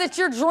 Did you know that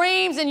your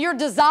dreams and your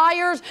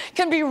desires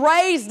can be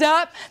raised up?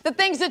 The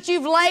things that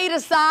you've laid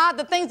aside,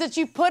 the things that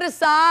you've put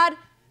aside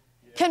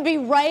can be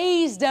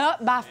raised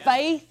up by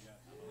faith.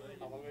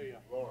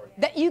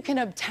 That you can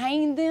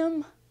obtain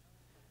them.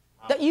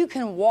 That you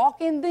can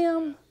walk in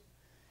them.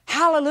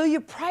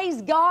 Hallelujah.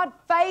 Praise God.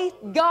 Faith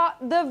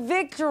got the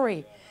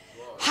victory.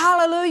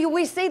 Hallelujah.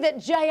 We see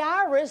that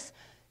Jairus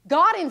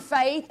got in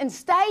faith and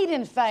stayed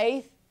in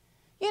faith.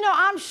 You know,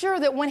 I'm sure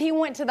that when he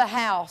went to the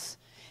house,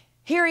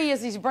 here he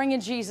is, he's bringing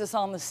Jesus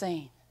on the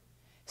scene.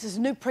 This is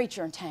a new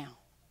preacher in town.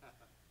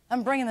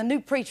 I'm bringing the new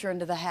preacher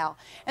into the house.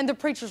 And the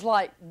preacher's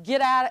like,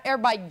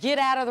 everybody get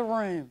out of the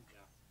room.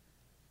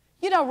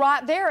 You know,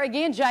 right there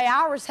again,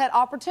 Jairus had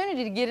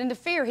opportunity to get into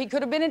fear. He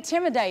could have been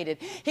intimidated.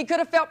 He could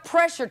have felt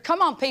pressured.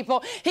 Come on,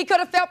 people. He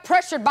could have felt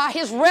pressured by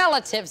his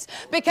relatives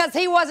because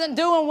he wasn't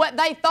doing what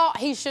they thought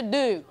he should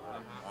do.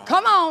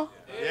 Come on.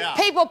 Yeah.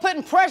 People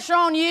putting pressure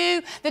on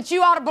you that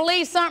you ought to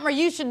believe something or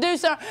you should do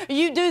something, or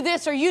you do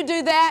this or you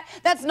do that.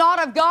 That's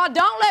not of God.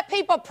 Don't let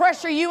people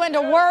pressure you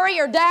into worry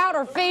or doubt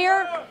or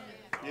fear.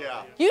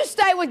 Yeah. You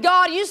stay with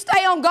God. You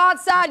stay on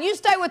God's side. You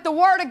stay with the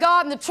Word of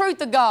God and the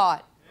truth of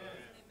God.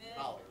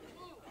 Amen.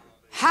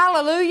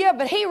 Hallelujah.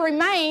 But he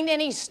remained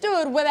and he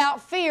stood without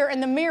fear,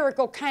 and the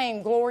miracle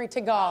came. Glory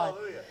to God.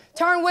 Hallelujah.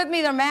 Turn with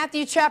me to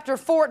Matthew chapter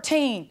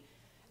 14.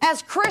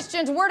 As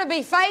Christians, we're to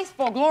be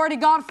faithful. Glory to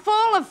God.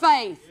 Full of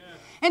faith.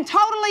 Yeah. And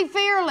totally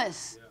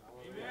fearless.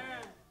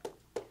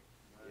 Yeah.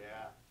 Yeah.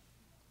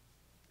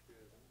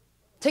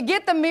 To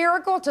get the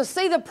miracle, to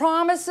see the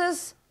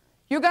promises,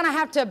 you're going to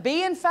have to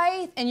be in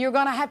faith, and you're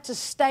going to have to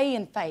stay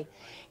in faith.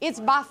 It's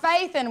by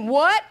faith and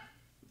what?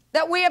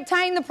 That we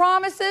obtain the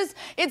promises.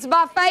 It's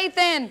by faith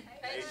and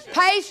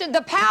patience.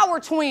 The power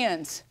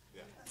twins.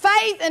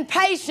 Faith and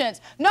patience.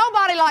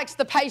 Nobody likes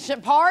the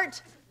patient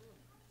part.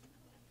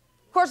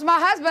 Of course, my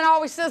husband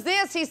always says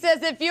this. He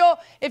says,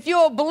 if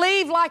you'll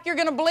believe like you're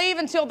going to believe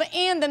until the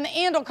end, then the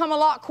end will come a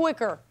lot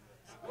quicker.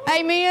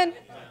 Amen?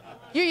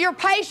 Your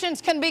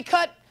patience can be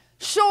cut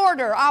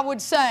shorter, I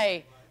would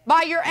say,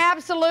 by your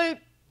absolute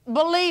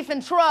belief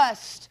and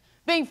trust,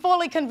 being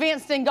fully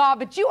convinced in God.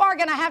 But you are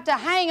going to have to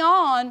hang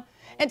on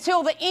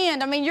until the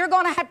end. I mean, you're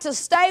going to have to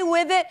stay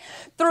with it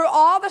through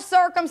all the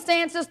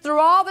circumstances, through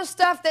all the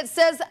stuff that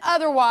says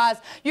otherwise.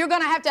 You're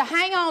going to have to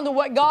hang on to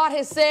what God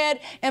has said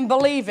and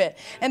believe it.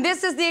 And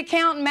this is the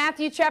account in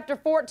Matthew chapter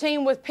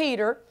 14 with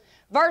Peter.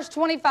 Verse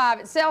 25,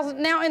 it says,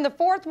 now in the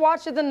fourth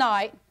watch of the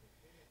night,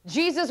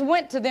 Jesus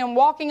went to them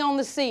walking on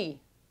the sea.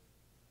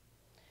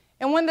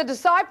 And when the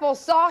disciples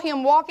saw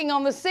him walking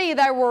on the sea,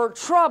 they were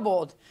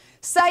troubled,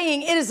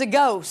 saying, it is a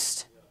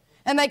ghost.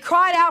 And they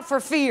cried out for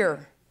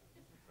fear.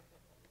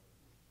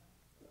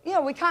 You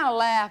know, we kind of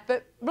laugh,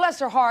 but bless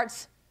their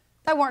hearts,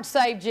 they weren't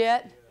saved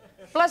yet.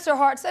 Bless their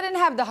hearts, they didn't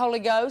have the Holy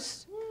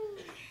Ghost.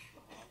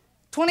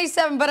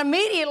 27, but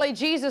immediately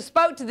Jesus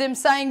spoke to them,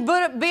 saying,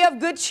 be of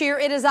good cheer,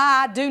 it is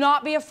I, do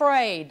not be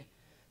afraid.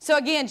 So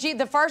again,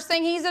 the first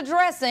thing he's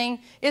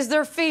addressing is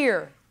their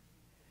fear.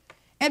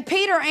 And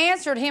Peter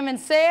answered him and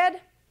said,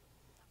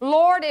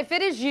 Lord, if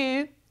it is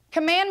you,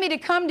 command me to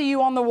come to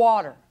you on the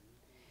water.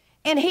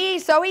 And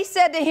so he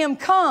said to him,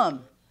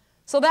 come.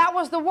 So that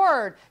was the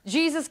word.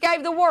 Jesus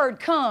gave the word,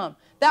 come.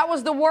 That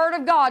was the word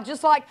of God.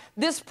 Just like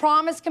this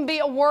promise can be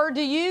a word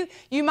to you,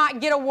 you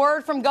might get a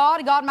word from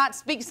God. God might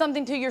speak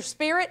something to your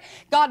spirit.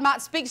 God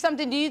might speak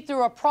something to you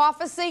through a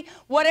prophecy,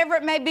 whatever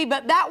it may be.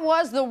 But that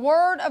was the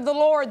word of the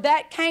Lord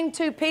that came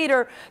to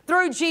Peter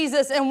through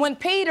Jesus. And when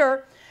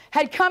Peter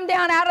had come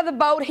down out of the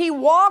boat, he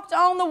walked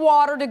on the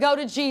water to go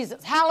to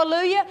Jesus.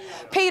 Hallelujah.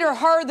 Peter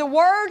heard the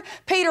word.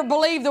 Peter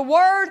believed the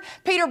word.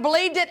 Peter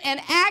believed it and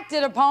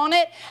acted upon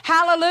it.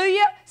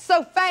 Hallelujah.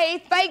 So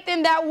faith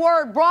in that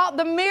word brought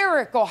the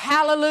miracle.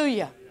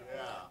 Hallelujah.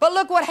 Yeah. But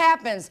look what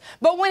happens.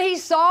 But when he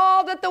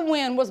saw that the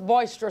wind was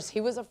boisterous,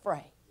 he was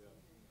afraid.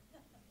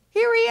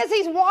 Here he is.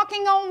 He's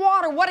walking on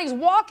water. What he's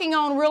walking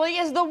on really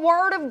is the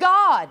word of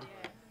God.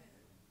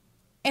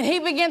 And he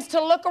begins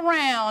to look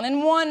around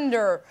and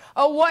wonder,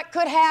 oh, what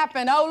could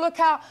happen? Oh, look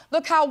how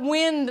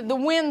the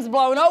wind's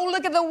blowing. Oh,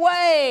 look at the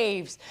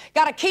waves.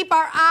 Got to keep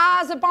our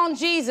eyes upon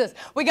Jesus.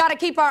 We got to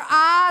keep our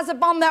eyes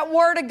upon that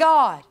word of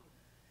God.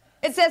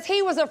 It says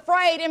he was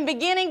afraid and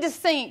beginning to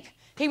sink.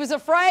 He was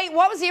afraid.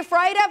 What was he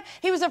afraid of?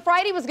 He was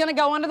afraid he was going to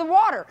go under the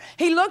water.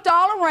 He looked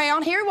all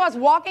around. Here he was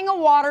walking on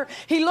water.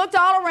 He looked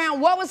all around.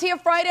 What was he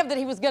afraid of? That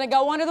he was going to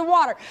go under the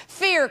water.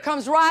 Fear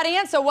comes right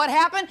in. So what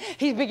happened?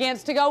 He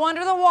begins to go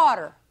under the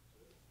water.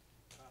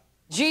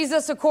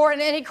 Jesus, of course,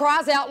 and he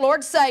cries out,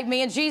 Lord, save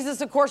me. And Jesus,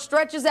 of course,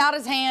 stretches out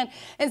his hand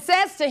and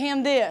says to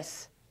him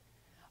this,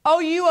 oh,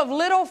 you of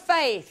little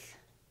faith,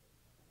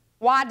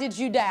 why did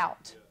you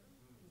doubt?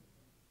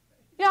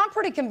 You know, I'm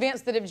pretty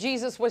convinced that if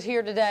Jesus was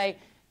here today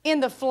in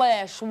the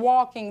flesh,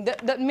 walking,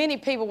 that many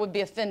people would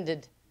be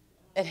offended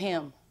at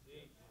him.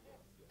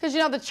 Because, you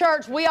know, the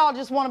church, we all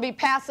just want to be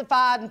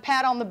pacified and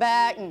pat on the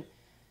back. And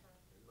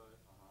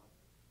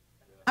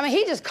I mean,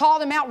 he just called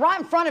him out right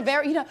in front of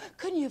everyone. You know,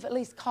 couldn't you have at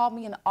least called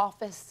me in the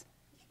office?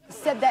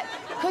 Said that?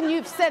 Couldn't you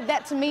have said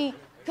that to me?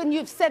 Couldn't you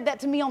have said that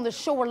to me on the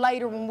shore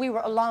later when we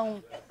were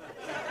alone?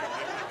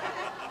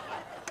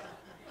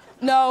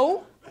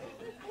 No.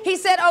 He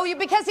said, oh,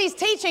 because he's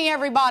teaching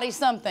everybody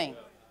something.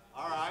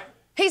 All right.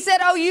 He said,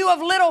 oh, you of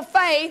little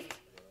faith.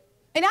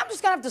 And I'm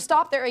just going to have to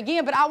stop there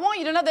again, but I want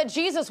you to know that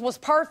Jesus was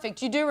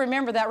perfect. You do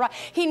remember that, right?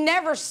 He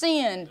never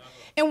sinned.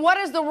 And what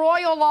is the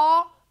royal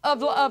law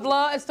of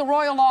love? It's the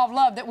royal law of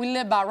love that we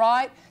live by,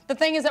 right? The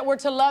thing is that we're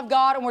to love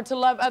God and we're to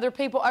love other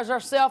people as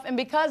ourselves. And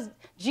because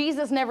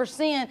Jesus never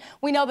sinned,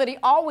 we know that he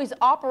always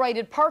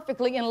operated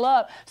perfectly in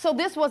love. So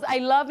this was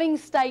a loving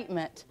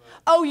statement.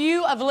 Oh,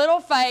 you of little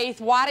faith,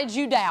 why did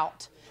you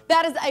doubt?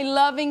 That is a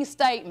loving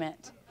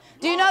statement.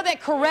 Do you know that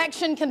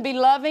correction can be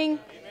loving?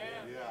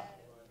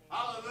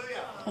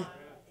 Hallelujah.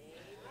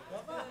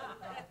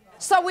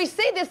 So we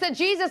see this, that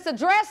Jesus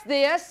addressed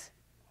this.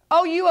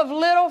 Oh, you of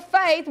little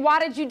faith, why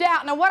did you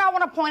doubt? Now, what I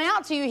want to point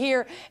out to you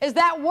here is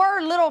that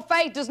word little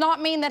faith does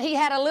not mean that he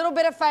had a little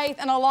bit of faith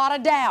and a lot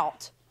of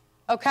doubt.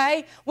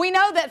 Okay? We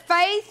know that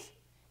faith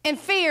and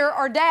fear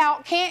or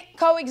doubt can't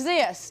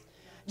coexist.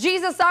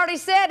 Jesus already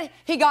said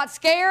he got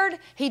scared,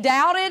 he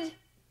doubted.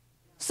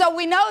 So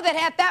we know that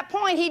at that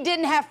point he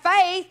didn't have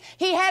faith,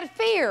 he had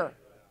fear.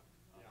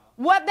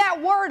 What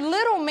that word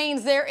little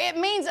means there, it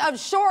means of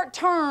short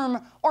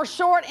term or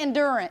short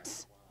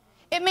endurance.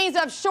 It means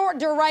of short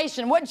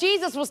duration. What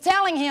Jesus was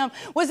telling him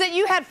was that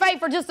you had faith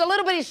for just a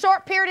little bitty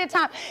short period of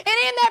time. And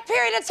in that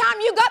period of time,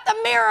 you got the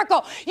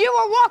miracle. You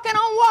were walking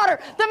on water.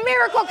 The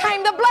miracle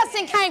came. The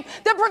blessing came.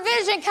 The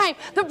provision came.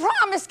 The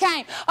promise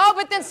came. Oh,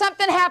 but then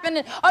something happened.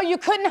 And, oh, you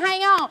couldn't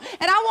hang on.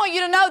 And I want you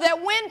to know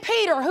that when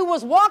Peter, who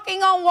was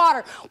walking on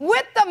water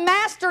with the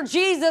Master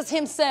Jesus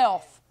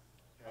himself,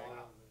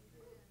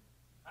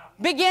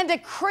 began to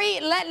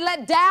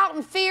let doubt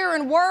and fear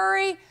and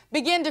worry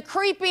begin to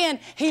creep in,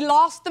 he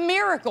lost the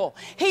miracle.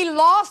 He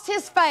lost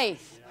his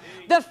faith.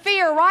 The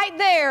fear right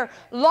there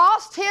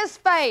lost his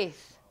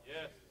faith.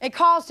 It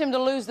caused him to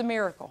lose the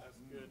miracle.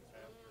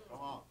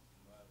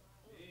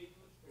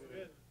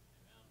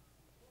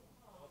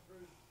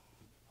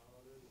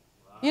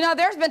 You know,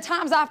 there's been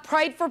times I've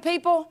prayed for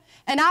people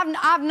and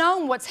I've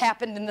known what's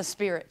happened in the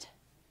spirit.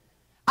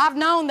 I've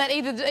known that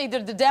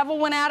either the devil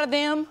went out of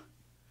them.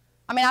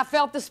 I mean, I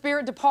felt the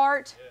spirit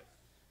depart.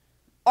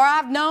 Or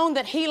I've known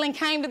that healing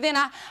came to them.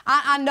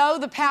 I know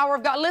the power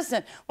of God.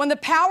 Listen, when the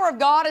power of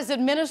God is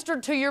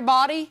administered to your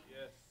body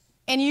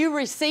and you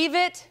receive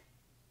it,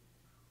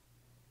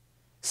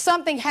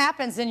 something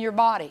happens in your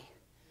body.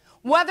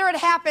 Whether it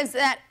happens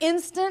that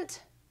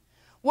instant,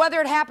 whether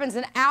it happens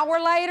an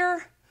hour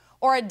later,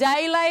 or a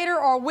day later,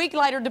 or a week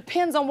later,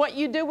 depends on what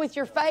you do with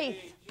your faith.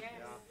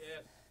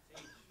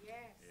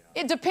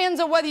 It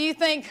depends on whether you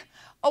think,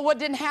 oh, what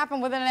didn't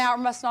happen within an hour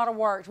must not have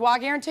worked. Well, I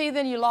guarantee you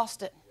then you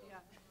lost it.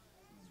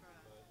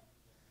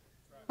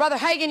 Brother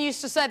Hagin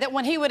used to say that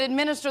when he would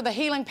administer the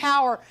healing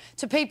power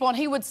to people and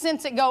he would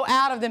sense it go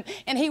out of them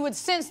and he would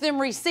sense them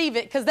receive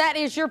it, because that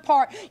is your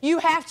part. You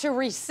have to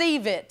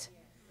receive it.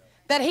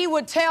 that he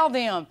would tell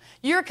them,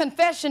 your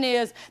confession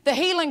is the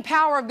healing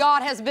power of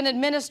God has been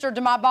administered to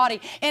my body,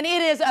 and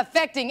it is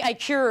affecting a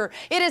cure.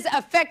 It is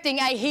affecting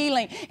a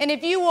healing. And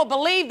if you will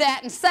believe that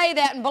and say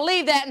that and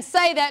believe that and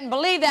say that and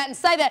believe that and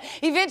say that,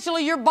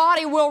 eventually your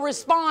body will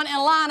respond and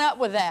line up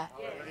with that.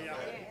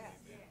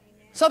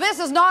 So this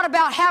is not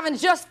about having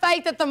just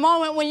faith at the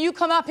moment when you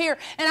come up here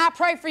and I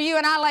pray for you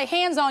and I lay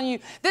hands on you.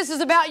 This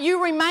is about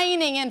you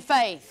remaining in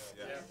faith.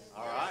 Yes.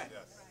 All right.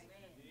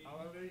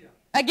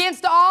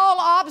 Against all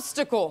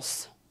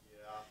obstacles.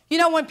 You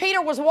know, when Peter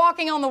was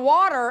walking on the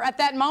water at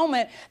that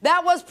moment,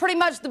 that was pretty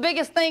much the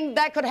biggest thing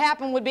that could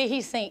happen would be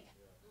he sink.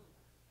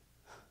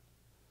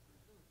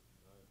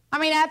 I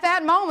mean, at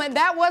that moment,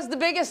 that was the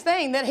biggest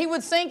thing, that he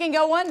would sink and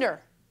go under.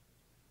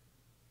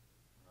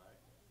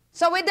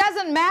 So it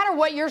doesn't matter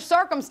what your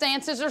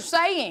circumstances are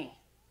saying.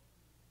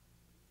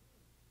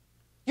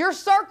 Your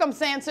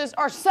circumstances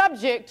are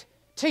subject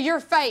to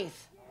your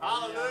faith.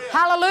 Hallelujah.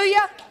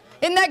 Hallelujah.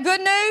 Isn't that good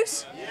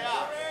news?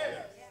 Yeah.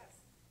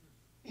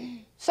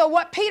 So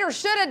what Peter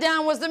should have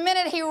done was the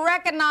minute he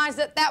recognized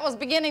that that was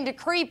beginning to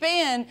creep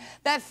in,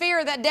 that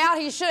fear, that doubt,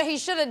 he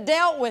should have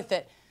dealt with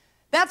it.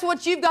 That's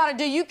what you've got to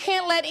do. You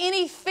can't let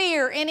any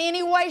fear in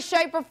any way,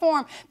 shape, or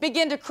form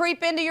begin to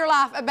creep into your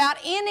life about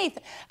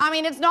anything. I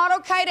mean, it's not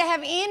okay to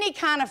have any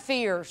kind of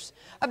fears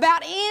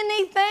about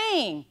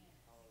anything.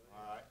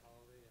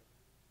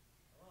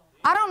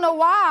 I don't know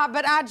why,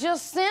 but I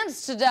just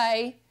sense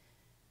today,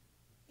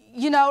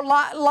 you know,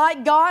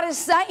 like God is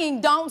saying,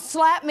 don't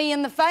slap me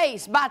in the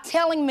face by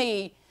telling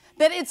me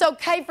that it's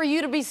okay for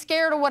you to be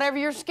scared of whatever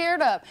you're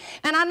scared of.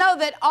 And I know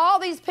that all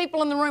these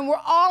people in the room, we're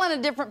all in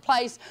a different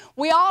place.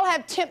 We all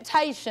have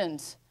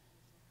temptations.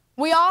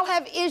 We all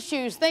have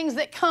issues, things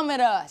that come at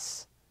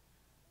us.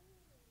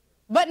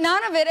 But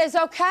none of it is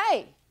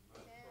okay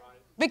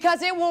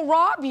because it will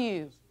rob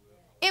you.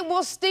 It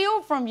will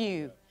steal from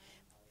you.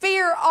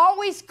 Fear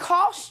always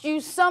costs you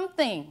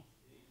something.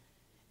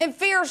 And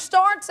fear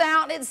starts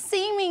out, it's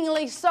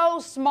seemingly so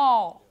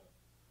small,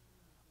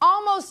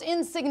 almost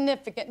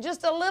insignificant.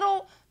 Just a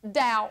little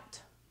doubt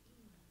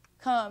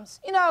comes.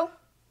 You know,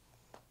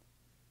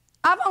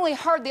 I've only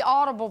heard the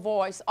audible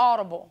voice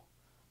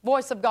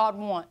of God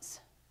once.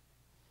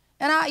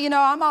 And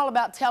I'm all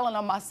about telling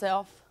on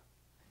myself.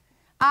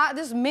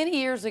 This is many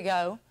years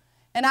ago,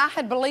 and I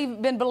had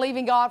been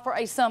believing God for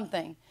a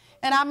something.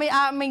 And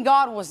I mean,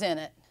 God was in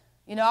it.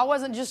 You know, I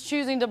wasn't just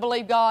choosing to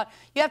believe God.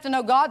 You have to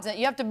know God's in it.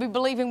 You have to be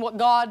believing what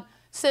God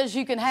says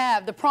you can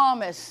have, the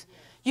promise.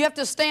 You have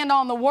to stand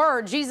on the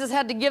word. Jesus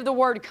had to give the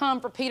word to come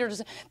for Peter.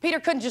 Peter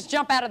couldn't just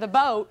jump out of the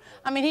boat.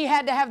 I mean, he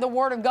had to have the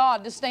word of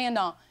God to stand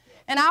on.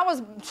 And I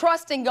was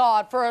trusting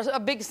God for a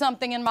big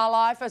something in my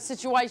life, a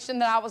situation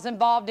that I was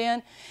involved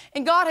in.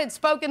 And God had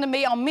spoken to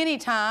me on many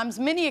times,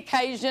 many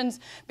occasions,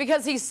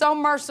 because he's so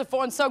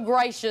merciful and so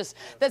gracious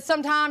that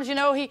sometimes, you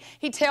know,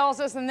 he tells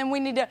us and then we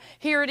need to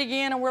hear it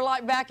again and we're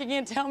like back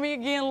again, tell me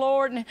again,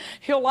 Lord. And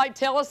he'll like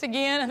tell us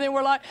again. And then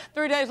we're like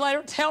 3 days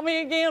later, tell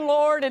me again,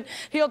 Lord. And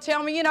he'll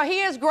tell me, you know,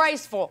 he is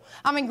graceful.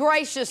 I mean,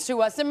 gracious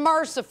to us and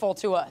merciful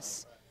to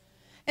us.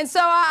 And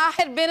so I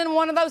had been in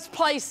one of those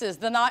places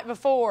the night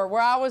before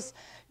where I was,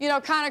 you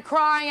know, kind of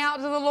crying out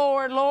to the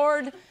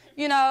Lord,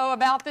 you know,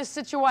 about this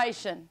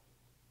situation.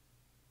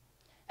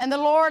 And the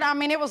Lord, I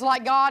mean, it was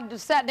like God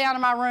just sat down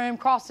in my room,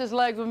 crossed his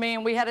legs with me,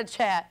 and we had a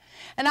chat.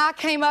 And I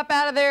came up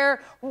out of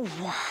there,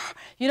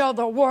 you know,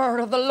 the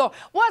word of the Lord.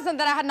 Wasn't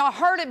that I had not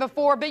heard it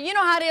before, but you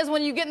know how it is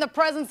when you get in the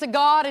presence of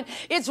God and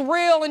it's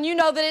real and you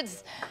know that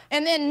it's,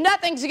 and then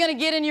nothing's going to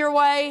get in your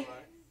way.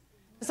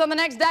 So the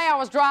next day I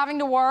was driving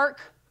to work.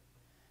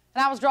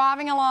 And I was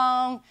driving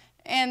along,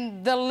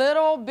 and the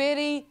little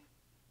bitty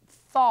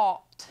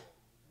thought,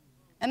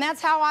 and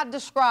that's how I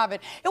describe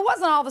it. It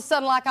wasn't all of a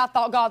sudden like I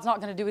thought God's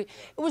not going to do it.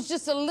 It was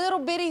just a little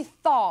bitty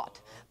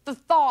thought. The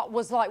thought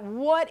was like,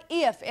 what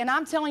if? And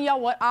I'm telling y'all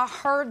what, I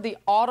heard the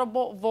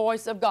audible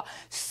voice of God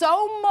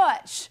so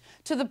much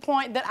to the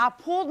point that I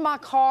pulled my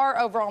car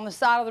over on the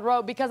side of the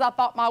road because I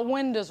thought my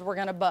windows were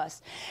going to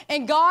bust.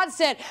 And God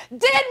said,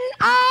 didn't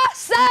I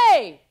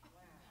say?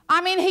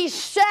 I mean, he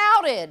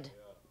shouted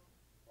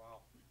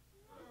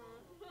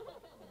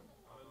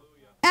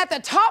at the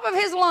top of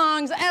his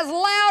lungs, as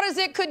loud as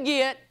it could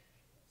get,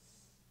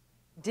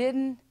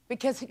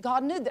 because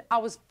God knew that I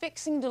was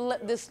fixing to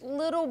let this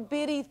little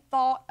bitty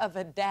thought of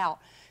a doubt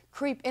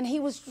creep, and he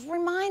was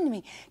reminding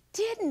me,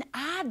 didn't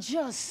I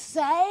just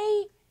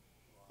say?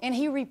 And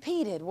he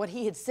repeated what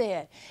he had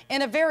said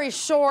in a very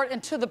short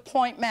and to the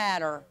point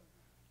manner.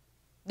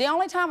 The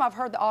only time I've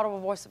heard the audible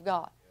voice of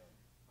God.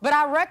 But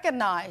I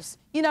recognize,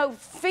 you know,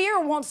 fear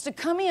wants to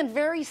come in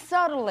very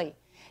subtly,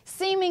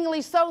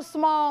 seemingly so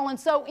small and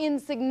so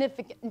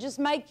insignificant, and just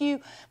make you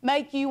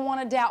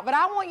want to doubt. But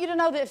I want you to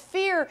know that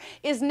fear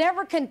is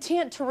never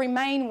content to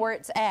remain where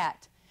it's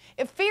at.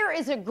 If fear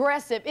is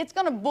aggressive, it's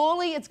going to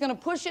bully, it's going to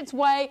push its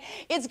way,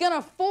 it's going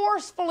to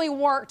forcefully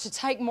work to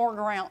take more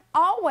ground.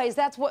 Always,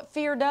 that's what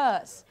fear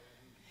does.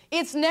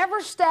 It's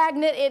never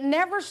stagnant, it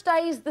never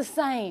stays the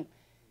same.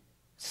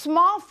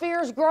 Small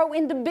fears grow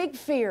into big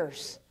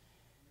fears.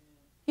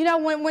 You know,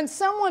 when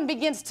someone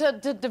begins to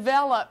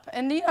develop,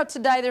 and you know,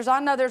 today I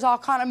know there's all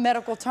kind of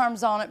medical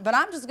terms on it, but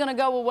I'm just going to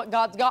go with what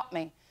God's got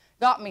me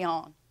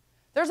on.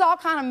 There's all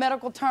kind of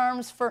medical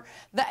terms for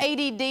the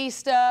ADD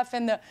stuff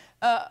and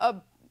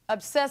the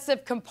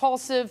obsessive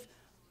compulsive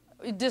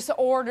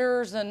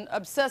disorders and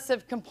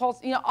obsessive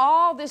compulsive, you know,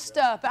 all this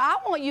stuff. But I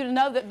want you to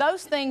know that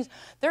those things,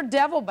 they're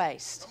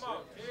devil-based.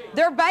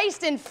 They're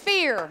based in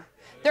fear.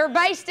 They're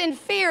based in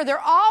fear. They're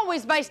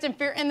always based in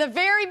fear. In the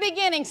very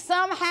beginning,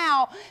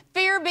 somehow,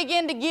 fear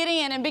began to get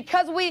in. And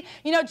because we,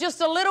 you know, just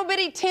a little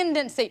bitty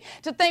tendency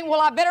to think, well,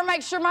 I better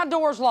make sure my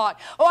door's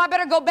locked. Oh, I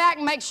better go back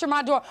and make sure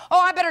my door. Oh,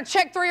 I better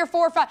check 3 or 4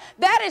 or 5.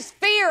 That is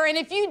fear. And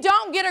if you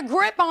don't get a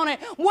grip on it,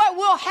 what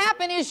will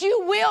happen is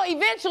you will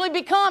eventually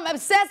become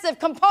obsessive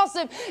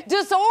compulsive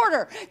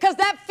disorder, because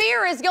that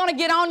fear is going to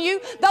get on you.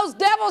 Those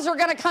devils are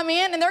going to come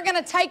in and they're going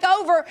to take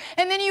over.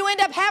 And then you end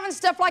up having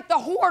stuff like the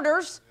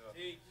hoarders.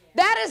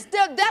 That's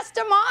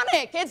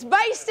demonic. It's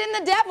based in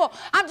the devil.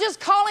 I'm just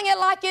calling it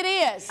like it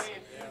is.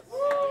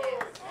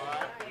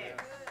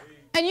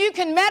 And you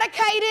can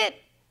medicate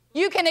it.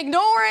 You can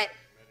ignore it.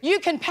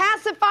 You can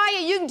pacify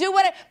it. You can do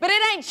whatever. But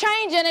it ain't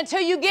changing until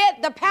you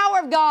get the power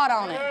of God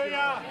on it.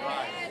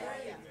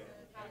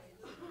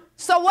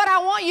 So what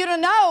I want you to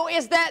know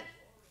is that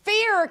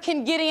fear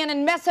can get in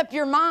and mess up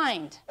your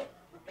mind.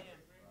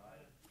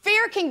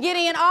 Fear can get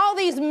in all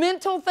these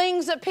mental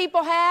things that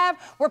people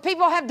have, where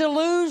people have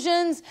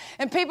delusions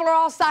and people are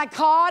all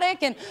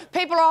psychotic and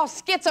people are all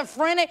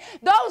schizophrenic.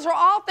 Those are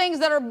all things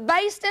that are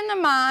based in the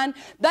mind.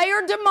 They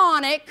are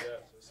demonic.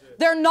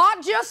 They're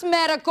not just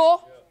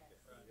medical.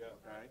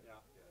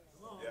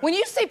 When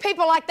you see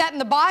people like that in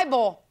the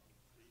Bible,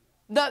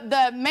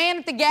 the man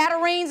at the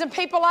Gadarenes and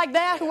people like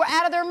that who were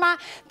out of their mind,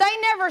 they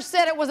never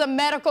said it was a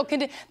medical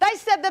condition. They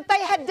said that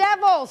they had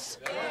devils.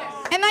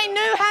 And they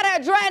knew how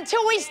to address it.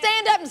 Until we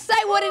stand up and say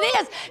what it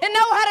is and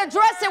know how to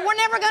address it, we're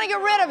never going to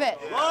get rid of it.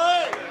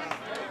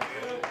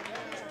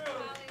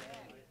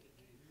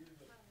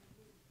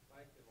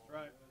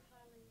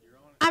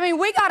 I mean,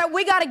 we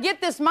got to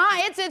get this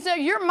mind.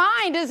 Your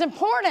mind is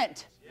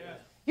important.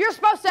 You're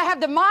supposed to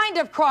have the mind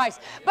of Christ.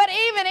 But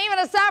even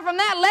aside from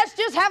that, let's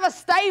just have a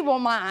stable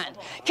mind.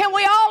 Can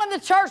we all in the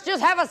church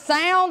just have a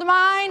sound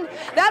mind?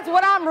 That's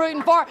what I'm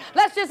rooting for.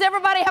 Let's just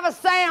everybody have a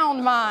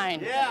sound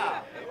mind.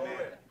 Yeah.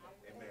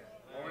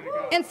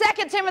 In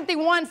 2 Timothy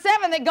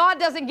 1:7, that God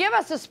doesn't give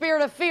us a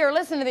spirit of fear.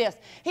 Listen to this.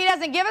 He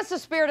doesn't give us a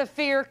spirit of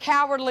fear,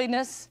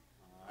 cowardliness,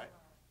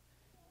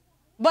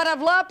 but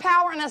of love,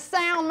 power, and a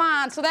sound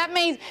mind. So that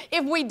means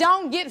if we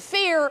don't get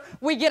fear,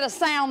 we get a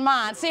sound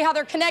mind. See how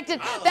they're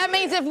connected? That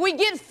means if we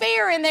get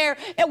fear in there,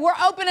 we're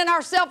opening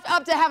ourselves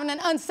up to having an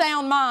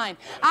unsound mind.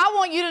 I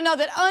want you to know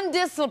that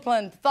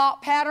undisciplined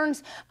thought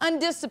patterns,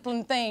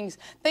 undisciplined things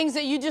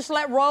that you just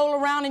let roll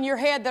around in your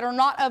head that are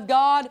not of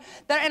God,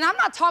 and I'm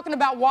not talking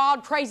about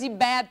wild, crazy,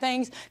 bad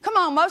things. Come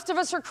on, most of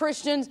us are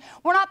Christians.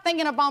 We're not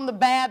thinking upon the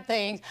bad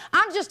things.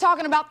 I'm just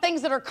talking about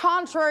things that are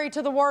contrary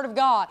to the Word of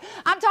God.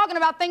 I'm talking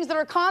about things that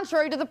are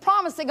contrary to the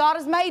promise that God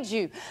has made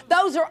you.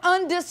 Those are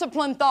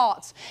undisciplined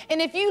thoughts.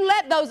 And if you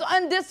let those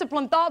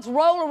undisciplined thoughts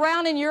roll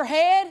around in your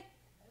head,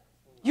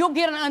 you'll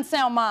get an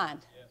unsound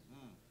mind.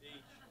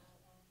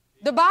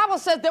 The Bible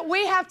says that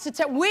we have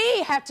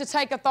to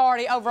take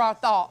authority over our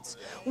thoughts.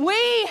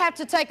 We have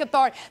to take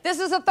authority.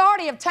 This is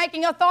authority of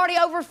taking authority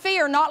over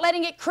fear, not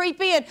letting it creep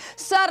in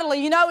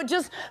subtly. You know,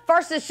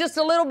 first it's just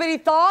a little bitty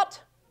thought.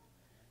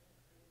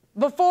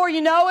 Before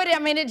you know it, I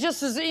mean, it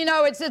just is, you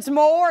know, it's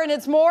more and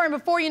it's more, and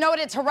before you know it,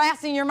 it's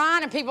harassing your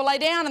mind, and people lay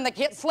down and they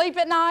can't sleep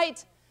at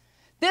night.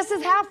 This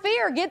is how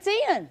fear gets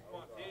in.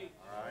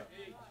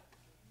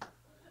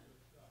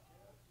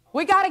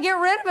 We got to get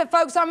rid of it,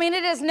 folks. I mean,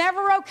 it is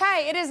never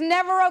okay. It is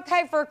never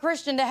okay for a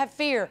Christian to have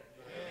fear.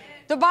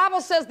 The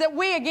Bible says that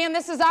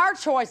this is our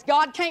choice.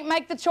 God can't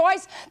make the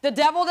choice. The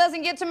devil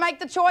doesn't get to make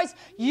the choice.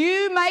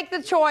 You make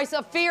the choice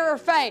of fear or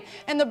faith.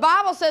 And the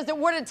Bible says that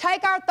we're to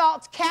take our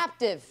thoughts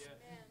captive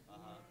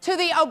to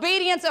the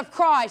obedience of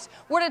Christ.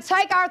 We're to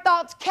take our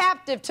thoughts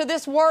captive to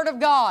this Word of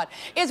God.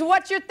 Is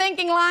what you're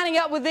thinking lining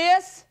up with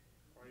this?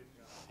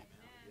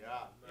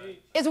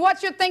 Is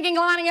what you're thinking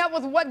lining up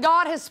with what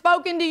God has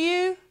spoken to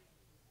you?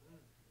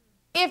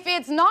 If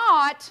it's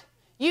not,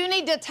 you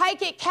need to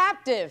take it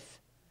captive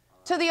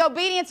to the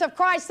obedience of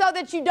Christ so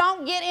that you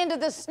don't get into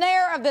the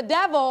snare of the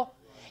devil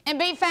and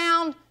be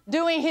found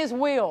doing his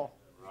will.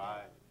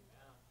 Right.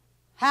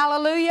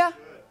 Hallelujah.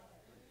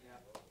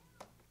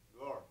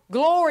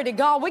 Glory to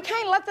God. We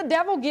can't let the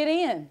devil get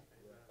in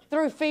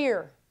through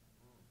fear.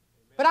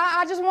 But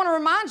I just want to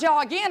remind y'all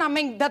again, I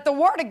mean, that the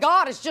Word of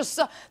God is just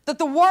that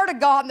the Word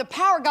of God and the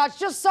power of God is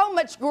just so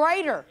much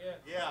greater.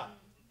 Yeah.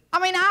 I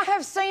mean, I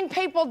have seen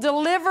people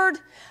delivered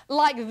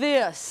like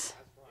this.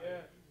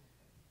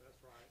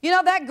 You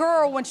know, that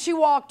girl, when she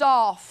walked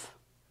off,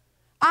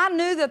 I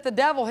knew that the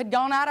devil had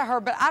gone out of her,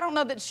 but I don't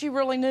know that she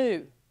really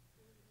knew.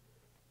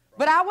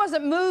 But I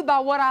wasn't moved by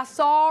what I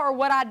saw or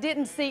what I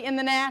didn't see in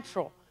the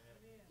natural.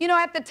 You know,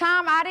 at the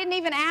time, I didn't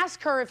even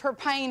ask her if her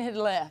pain had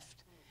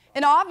left.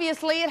 And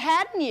obviously, it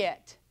hadn't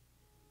yet.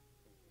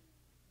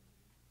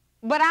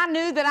 But I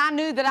knew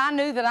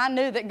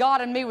that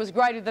God in me was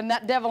greater than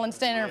that devil and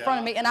standing in front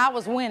of me, and I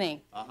was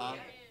winning.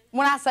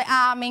 When I say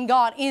I mean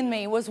God in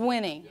me was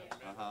winning.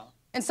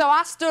 And so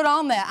I stood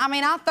on that. I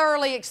mean, I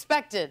thoroughly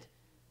expected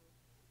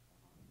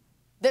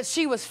that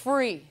she was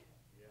free.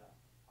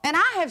 And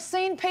I have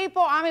seen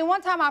people, I mean,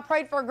 one time I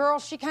prayed for a girl,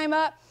 she came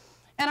up,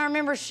 and I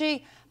remember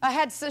she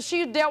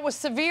dealt with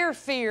severe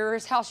fear,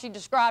 is how she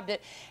described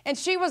it, and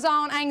she was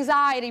on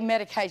anxiety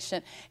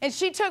medication. And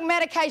she took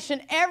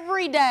medication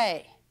every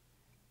day.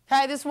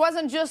 Okay, this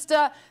wasn't just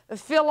a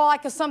feel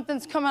like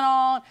something's coming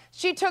on.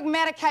 She took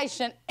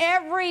medication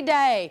every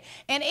day.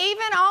 And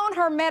even on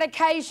her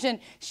medication,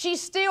 she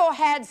still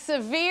had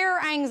severe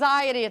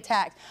anxiety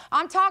attacks.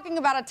 I'm talking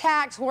about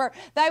attacks where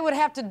they would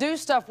have to do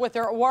stuff with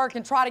her at work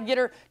and try to get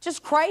her,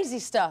 just crazy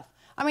stuff.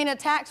 I mean,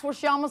 attacks where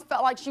she almost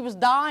felt like she was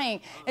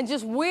dying and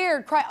just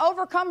weird,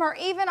 overcome her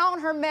even on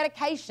her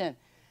medication.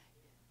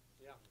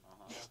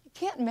 You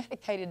can't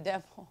medicate a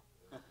devil.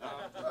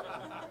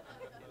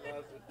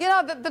 You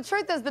know, the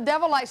truth is the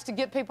devil likes to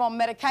get people on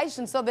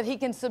medication so that he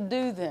can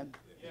subdue them.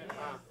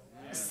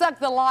 Suck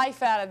the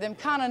life out of them,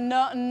 kind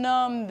of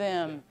numb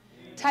them,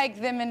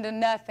 take them into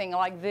nothing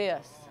like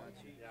this.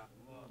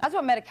 That's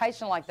what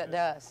medication like that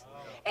does.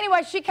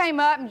 Anyway, she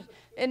came up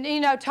and you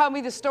know, told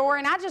me the story,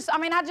 and I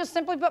just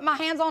simply put my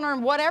hands on her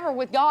and whatever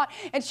with God,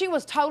 and she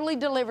was totally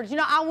delivered. You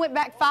know, I went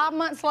back 5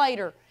 months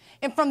later,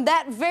 and from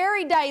that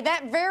very day,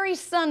 that very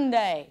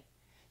Sunday,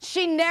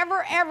 she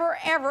never, ever,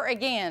 ever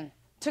again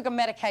took a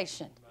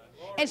medication.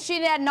 And she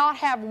did not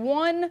have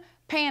one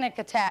panic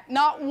attack,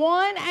 not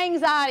one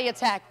anxiety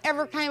attack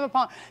ever came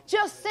upon her.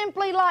 Just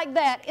simply like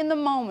that in the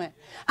moment.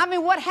 I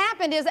mean, what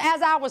happened is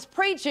as I was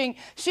preaching,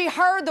 she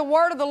heard the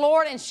word of the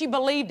Lord and she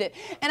believed it.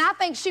 And I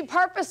think she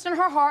purposed in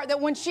her heart that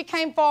when she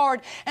came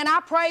forward and I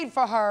prayed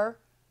for her,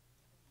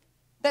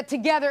 that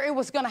together it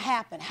was going to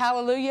happen.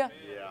 Hallelujah.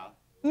 Yeah.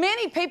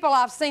 Many people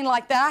I've seen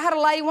like that. I had a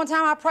lady one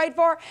time I prayed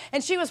for her,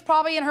 and she was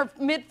probably in her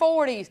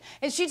mid-40s,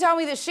 and she told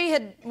me that she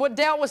had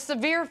dealt with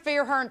severe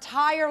fear her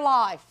entire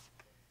life.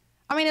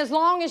 I mean, as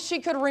long as she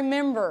could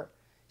remember,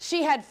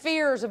 she had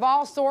fears of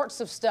all sorts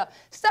of stuff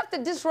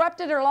that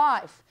disrupted her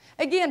life.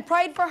 Again,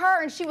 prayed for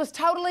her, and she was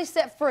totally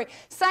set free.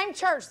 Same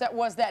church that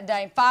was that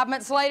day. 5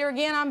 months later,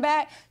 again, I'm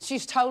back.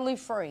 She's totally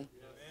free. Amen.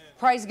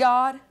 Praise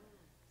God.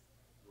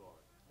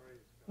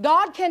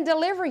 God can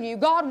deliver you.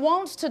 God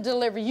wants to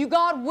deliver you.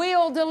 God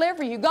will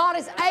deliver you. God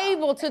is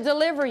able to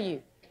deliver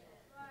you.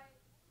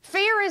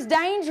 Fear is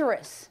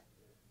dangerous.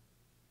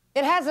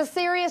 It has a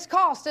serious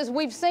cost, as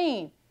we've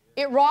seen.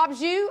 It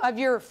robs you of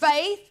your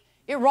faith.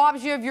 It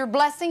robs you of your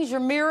blessings, your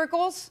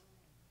miracles.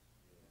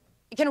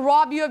 It can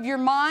rob you of your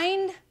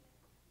mind.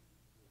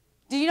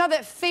 Do you know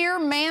that fear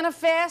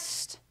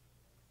manifests,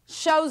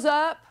 shows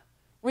up,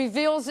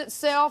 reveals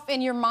itself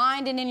in your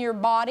mind and in your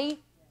body?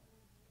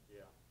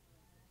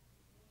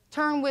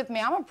 Turn with me.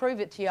 I'm going to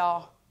prove it to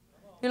y'all.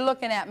 You're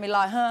looking at me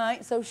like, I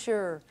ain't so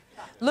sure.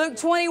 Luke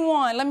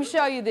 21. Let me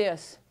show you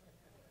this.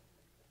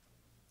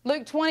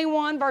 Luke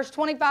 21, verse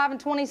 25 and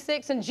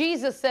 26. And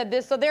Jesus said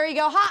this. So there you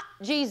go. Ha!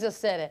 Jesus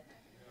said it.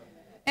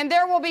 And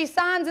there will be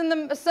signs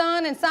in the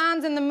sun and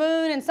signs in the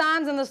moon and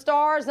signs in the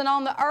stars, and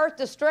on the earth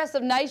distress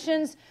of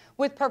nations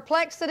with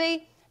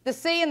perplexity, the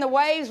sea and the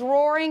waves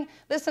roaring.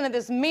 Listen to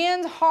this.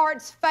 Men's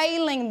hearts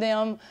failing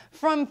them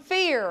from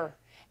fear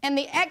and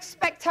the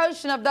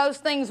expectation of those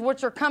things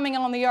which are coming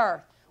on the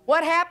earth.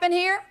 What happened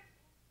here?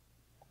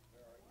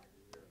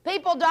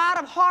 People died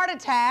of heart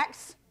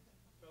attacks.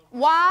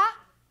 Why?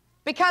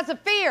 Because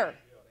of fear.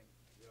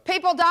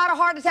 People died of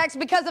heart attacks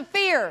because of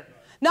fear.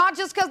 Not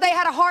just because they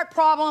had a heart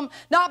problem,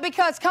 not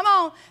because, come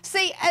on,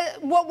 see,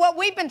 what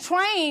we've been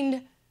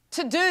trained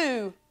to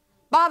do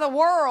by the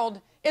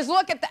world is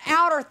look at the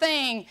outer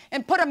thing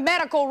and put a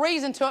medical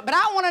reason to it. But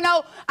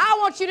I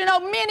want you to know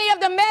many of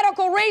the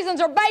medical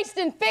reasons are based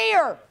in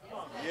fear.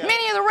 Yeah.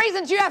 Many of the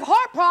reasons you have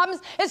heart problems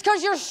is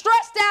because you're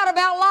stressed out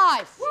about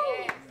life.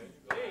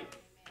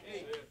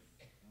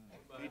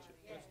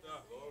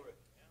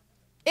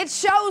 It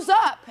shows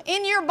up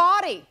in your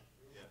body.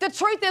 The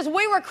truth is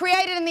we were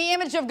created in the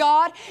image of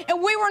God,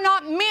 and we were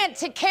not meant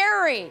to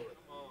carry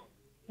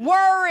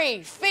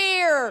worry,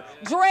 fear,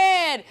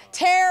 dread,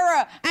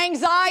 terror,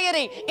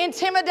 anxiety,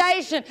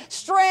 intimidation,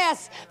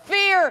 stress,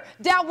 fear,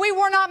 doubt. We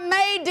were not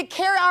made to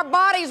carry, our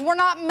bodies were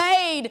not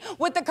made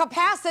with the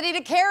capacity to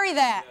carry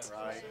that.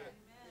 Right.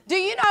 Do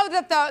you know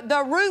that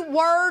the root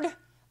word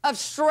of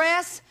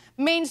stress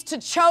means to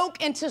choke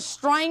and to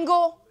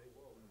strangle?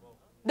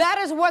 That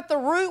is what the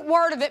root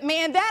word of it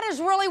means. That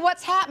is really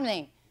what's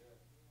happening.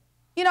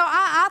 You know,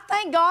 I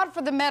thank God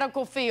for the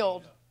medical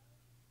field.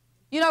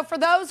 You know, for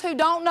those who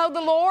don't know the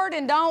Lord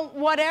and don't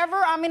whatever,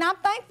 I mean, I'm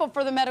thankful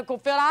for the medical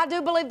field. I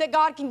do believe that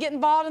God can get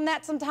involved in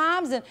that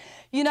sometimes, and,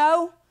 you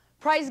know,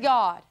 praise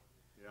God.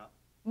 Yeah.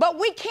 But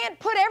we can't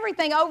put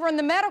everything over in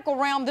the medical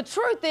realm. The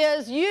truth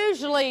is,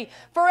 usually,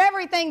 for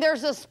everything,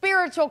 there's a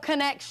spiritual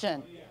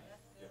connection.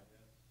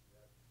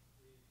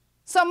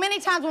 So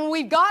many times when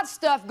we've got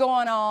stuff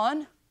going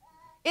on,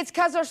 It's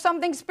because there's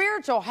something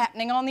spiritual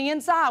happening on the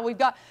inside. We've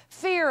got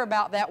fear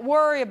about that,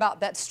 worry about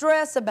that,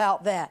 stress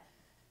about that.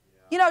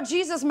 You know,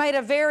 Jesus made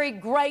a very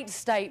great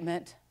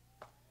statement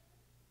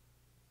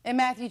in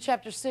Matthew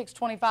chapter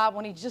 6:25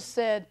 when he just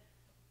said,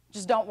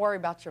 just don't worry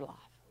about your life.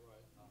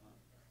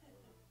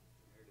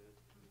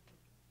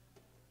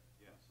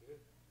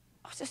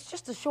 It's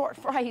just a short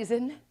phrase,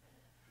 isn't it?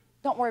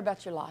 Don't worry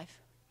about your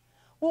life.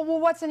 Well,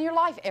 what's in your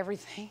life?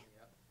 Everything.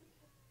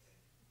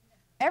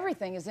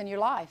 Everything is in your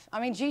life. I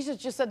mean, Jesus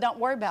just said, don't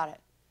worry about it.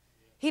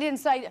 He didn't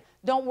say,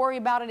 don't worry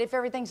about it if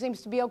everything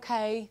seems to be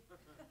okay.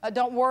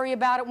 Don't worry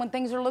about it when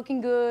things are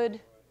looking good.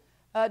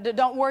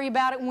 Don't worry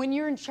about it when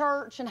you're in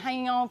church and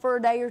hanging on for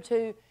a day or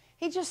two.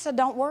 He just said,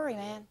 don't worry,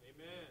 man.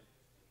 Amen.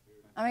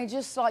 I mean,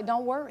 just like,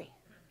 don't worry.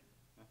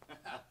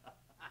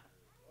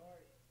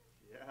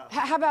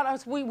 How about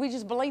us? We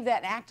just believe that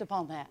and act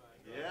upon that.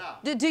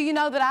 Yeah. Do you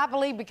know that I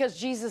believe because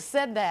Jesus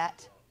said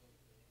that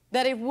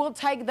if we'll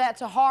take that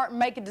to heart and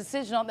make a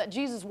decision on that,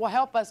 Jesus will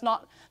help us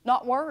not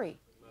worry.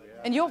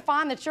 Yeah. And you'll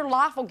find that your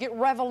life will get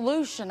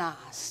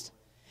revolutionized.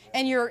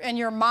 And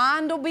your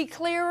mind will be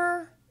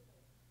clearer.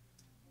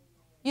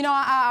 You know,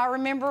 I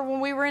remember when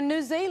we were in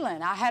New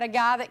Zealand, I had a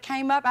guy that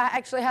came up. I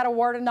actually had a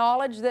word of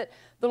knowledge that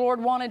the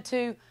Lord wanted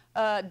to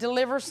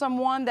deliver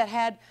someone that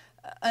had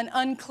an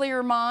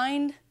unclear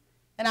mind.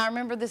 And I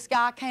remember this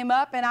guy came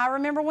up, and I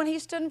remember when he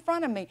stood in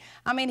front of me.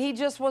 I mean, he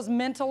just was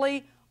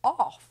mentally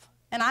off.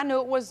 And I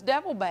knew it was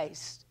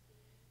devil-based.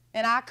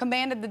 And I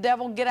commanded the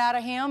devil to get out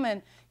of him.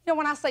 And, you know,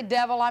 when I say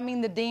devil, I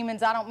mean the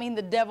demons. I don't mean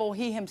the devil,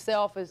 he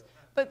himself is,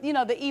 but, you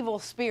know, the evil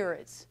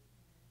spirits.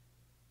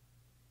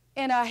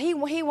 And he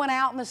went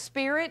out in the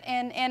spirit,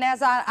 and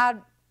as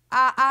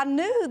I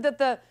knew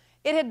that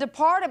it had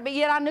departed, but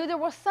yet I knew there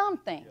was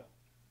something.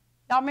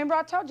 Yeah. Y'all remember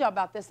I told y'all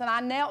about this, and I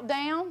knelt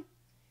down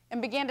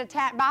and began to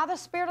tap, by the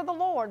Spirit of the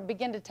Lord,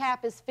 began to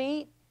tap his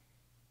feet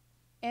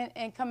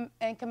and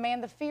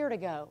command the fear to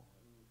go.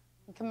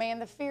 And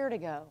command the fear to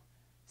go.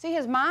 See,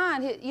 his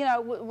mind, you know,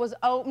 was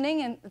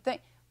opening, but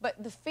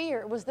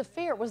it was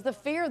the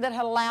fear that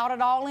had allowed it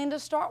all in to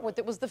start with.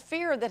 It was the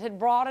fear that had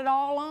brought it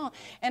all on.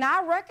 And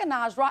I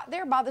recognized right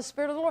there by the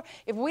Spirit of the Lord,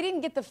 if we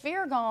didn't get the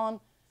fear gone,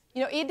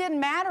 you know, it didn't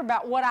matter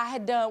about what I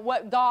had done,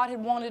 what God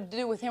had wanted to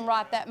do with him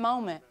right that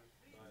moment.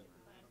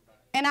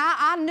 And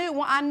I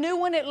knew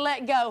when it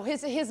let go,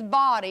 his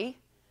body,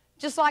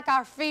 just like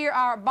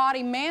our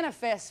body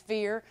manifests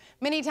fear.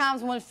 Many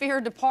times when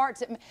fear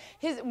departs,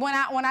 when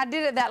I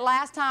did it that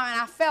last time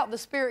and I felt the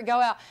Spirit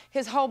go out,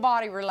 his whole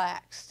body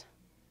relaxed.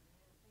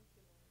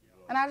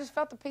 And I just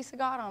felt the peace of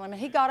God on him. And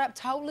he got up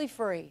totally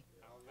free.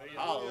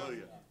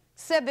 Hallelujah.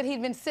 Said that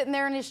he'd been sitting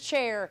there in his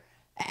chair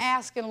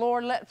asking,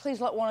 Lord, please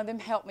let one of them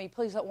help me.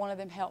 Please let one of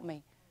them help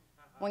me.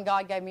 When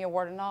God gave me a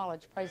word of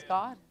knowledge. Praise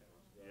God.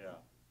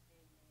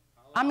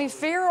 I mean,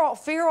 fear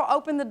will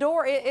open the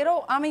door.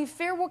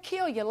 Fear will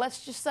kill you.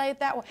 Let's just say it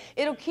that way.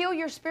 It'll kill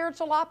your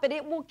spiritual life, but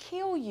it will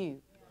kill you.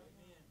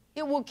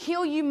 It will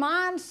kill you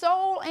mind,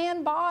 soul,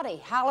 and body.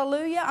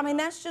 Hallelujah. I mean,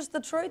 that's just the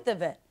truth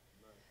of it.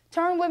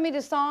 Turn with me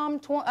to Psalm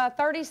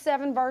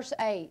 37, verse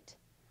 8.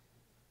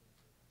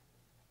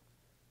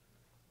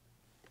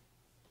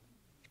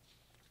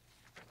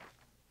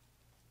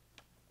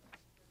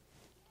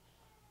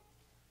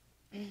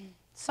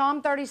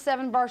 Psalm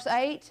 37, verse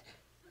 8.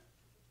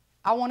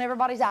 I want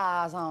everybody's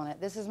eyes on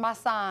it. This is my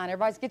sign.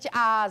 Everybody's get your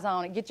eyes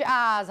on it. Get your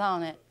eyes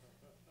on it.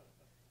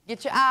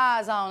 Get your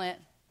eyes on it.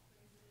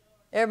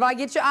 Everybody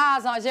get your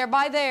eyes on it. Is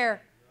everybody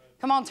there?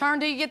 Come on, turn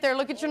till you get there.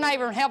 Look at your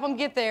neighbor and help them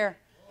get there.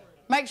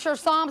 Make sure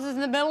Psalms is in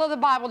the middle of the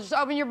Bible. Just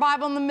open your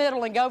Bible in the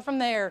middle and go from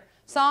there.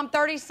 Psalm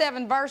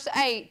 37, verse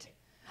 8.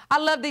 I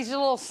love these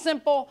little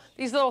simple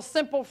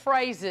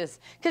phrases.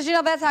 Because, you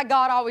know, that's how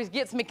God always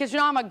gets me. Because, you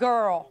know, I'm a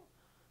girl.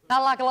 I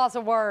like lots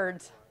of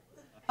words.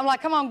 I'm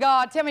like, come on,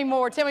 God, tell me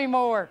more, tell me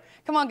more.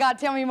 Come on, God,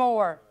 tell me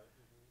more.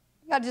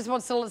 God just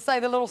wants to say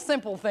the little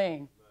simple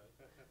thing.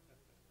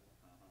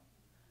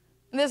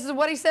 And this is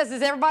what he says.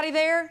 Is everybody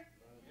there?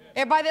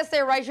 Everybody that's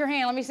there, raise your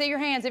hand. Let me see your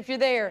hands if you're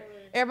there.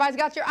 Everybody's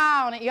got your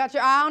eye on it. You got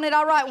your eye on it?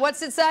 All right.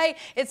 What's it say?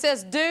 It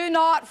says, do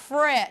not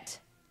fret.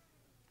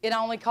 It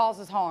only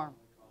causes harm.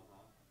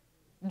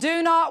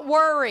 Do not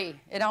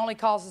worry. It only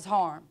causes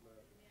harm.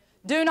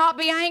 Do not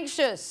be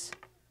anxious.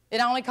 It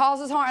only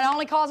causes harm. It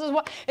only causes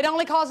what? It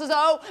only causes,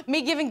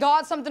 me giving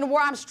God something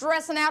where I'm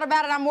stressing out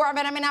about it. I'm worried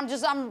about it. I mean,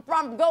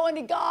 I'm going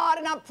to God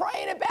and I'm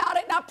praying about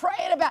it and I'm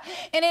praying about it.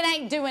 And it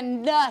ain't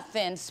doing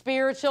nothing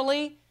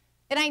spiritually.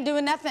 It ain't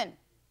doing nothing.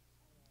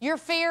 Your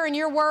fear and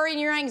your worry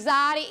and your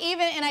anxiety,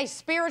 even in a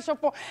spiritual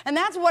form. And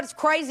that's what's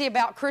crazy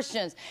about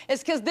Christians. Is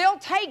because they'll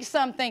take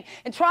something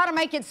and try to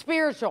make it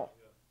spiritual.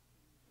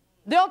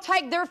 They'll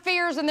take their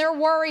fears and their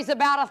worries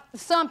about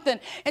something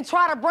and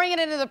try to bring it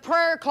into the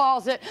prayer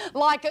closet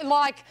like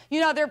you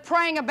know, they're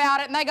praying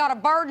about it and they got a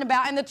burden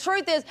about it. And the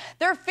truth is,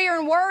 their fear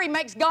and worry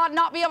makes God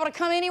not be able to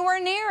come anywhere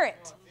near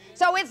it.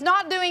 So it's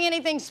not doing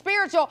anything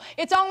spiritual.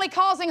 It's only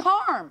causing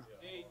harm.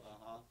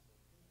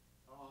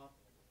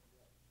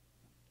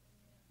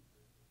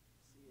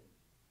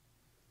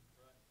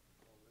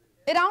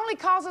 It only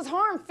causes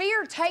harm.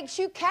 Fear takes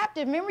you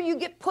captive. Remember, you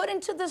get put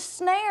into the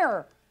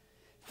snare.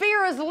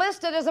 Fear is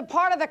listed as a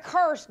part of the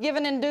curse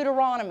given in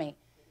Deuteronomy.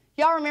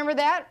 Y'all remember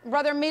that?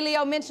 Brother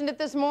Emilio mentioned it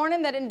this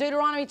morning, that in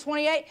Deuteronomy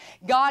 28,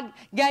 God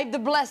gave the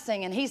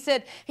blessing. And he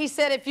said,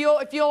 if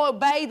you'll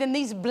obey, then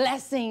these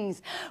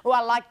blessings, oh,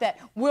 I like that,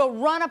 will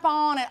run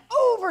upon and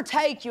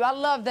overtake you. I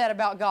love that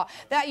about God.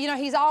 That,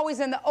 He's always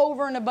in the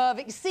over and above,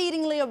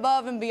 exceedingly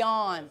above and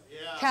beyond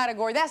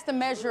category. That's the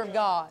measure of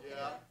God.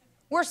 Yeah.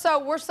 We're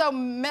so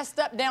messed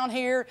up down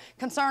here,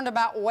 concerned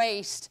about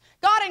waste.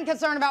 God ain't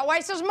concerned about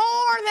waste. There's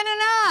more than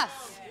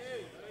enough.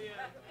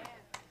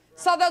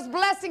 So those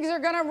blessings are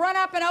going to run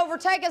up and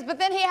overtake us, but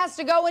then he has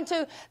to go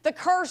into the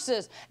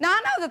curses. Now,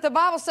 I know that the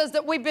Bible says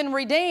that we've been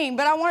redeemed,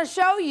 but I want to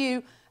show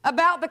you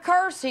about the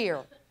curse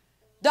here.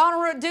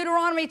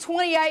 Deuteronomy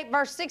 28,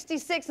 verse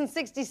 66 and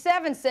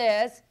 67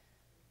 says,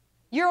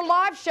 your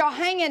life shall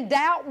hang in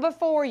doubt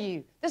before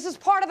you. This is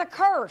part of the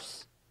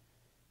curse.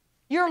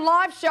 Your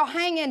life shall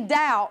hang in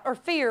doubt or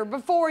fear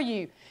before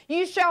you.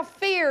 You shall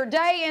fear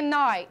day and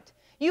night.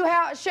 You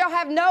shall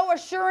have no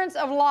assurance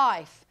of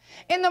life.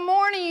 In the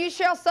morning you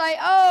shall say,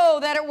 oh,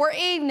 that it were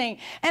evening.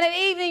 And at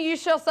evening you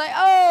shall say,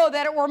 oh,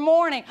 that it were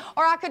morning.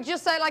 Or I could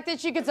just say like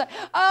this. You could say,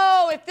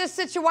 oh, if this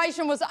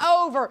situation was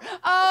over.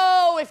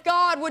 Oh, if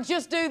God would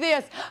just do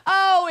this.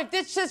 Oh, if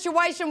this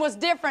situation was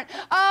different.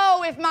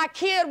 Oh, if my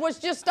kid was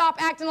just stop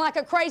acting like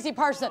a crazy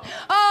person.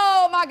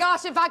 Oh, my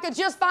gosh, if I could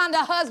just find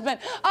a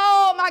husband.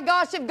 Oh, my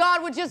gosh, if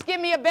God would just give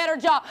me a better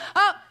job.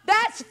 Oh,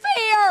 that's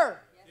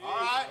fear. All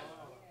right.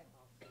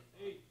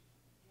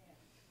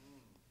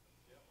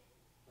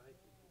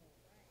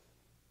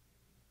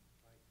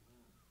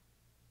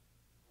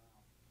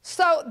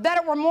 So that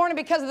it were morning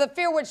because of the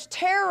fear which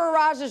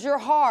terrorizes your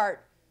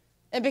heart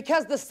and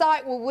because the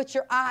sight with which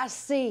your eyes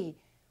see.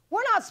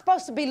 We're not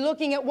supposed to be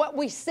looking at what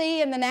we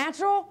see in the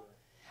natural.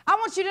 I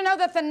want you to know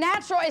that the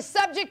natural is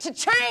subject to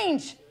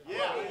change.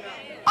 Yeah.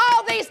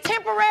 All these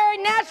temporary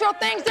natural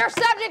things, they're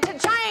subject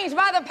to change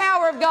by the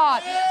power of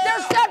God. Yeah.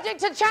 They're subject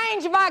to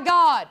change by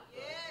God.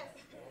 Yes.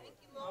 Thank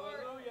you, Lord.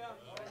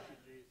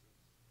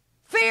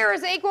 Fear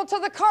is equal to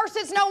the curse.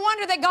 It's no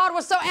wonder that God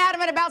was so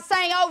adamant about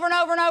saying over and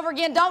over and over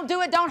again, don't do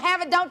it, don't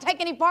have it, don't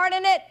take any part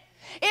in it.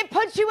 It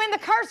puts you in the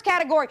curse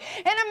category.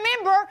 And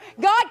remember,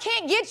 God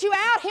can't get you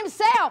out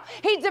himself.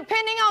 He's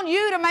depending on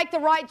you to make the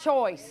right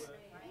choice.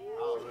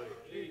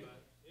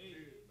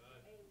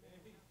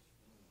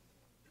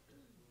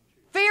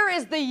 Fear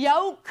is the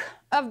yoke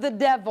of the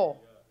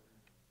devil.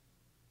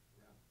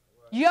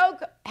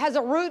 Yoke has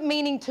a root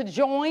meaning to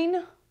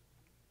join,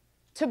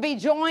 to be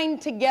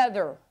joined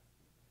together.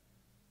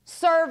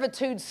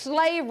 Servitude,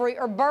 slavery,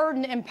 or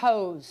burden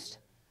imposed.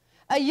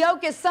 A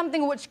yoke is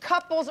something which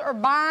couples or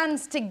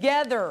binds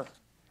together.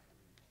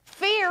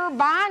 Fear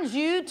binds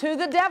you to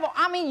the devil.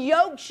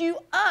 Yokes you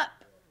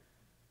up.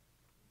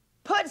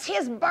 Puts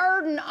his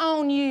burden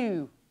on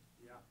you.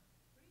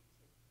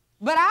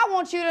 But I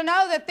want you to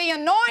know that the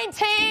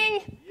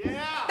anointing,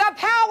 the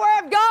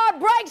power of God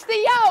breaks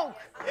the yoke.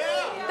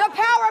 Yeah. The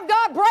power of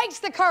God breaks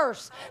the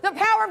curse. The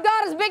power of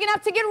God is big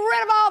enough to get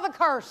rid of all the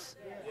curse.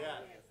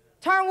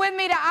 Turn with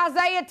me to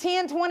Isaiah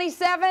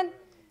 10:27.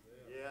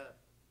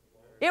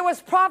 It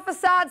was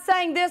prophesied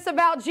saying this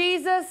about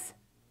Jesus,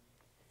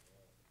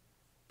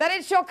 that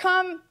it shall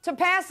come to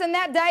pass in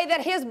that day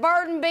that his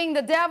burden, being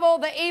the devil,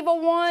 the evil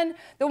one,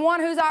 the one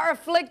who's our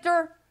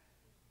afflicter,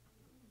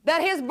 that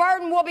his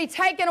burden will be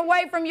taken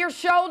away from your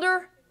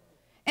shoulder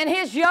and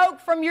his yoke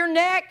from your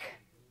neck,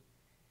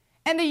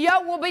 and the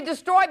yoke will be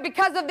destroyed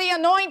because of the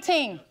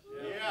anointing.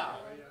 Yeah.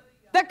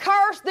 The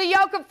curse, the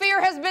yoke of fear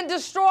has been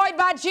destroyed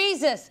by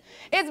Jesus.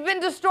 It's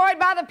been destroyed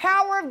by the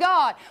power of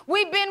God.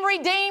 We've been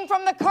redeemed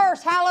from the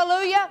curse.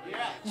 Hallelujah.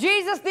 Yes.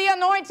 Jesus, the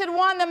anointed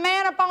one, the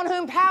man upon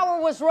whom power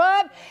was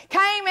rubbed,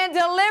 came and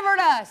delivered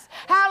us.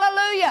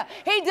 Hallelujah.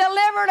 He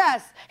delivered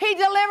us. He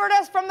delivered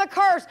us from the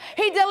curse.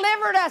 He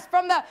delivered us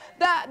from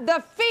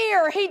the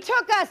fear. He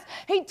took us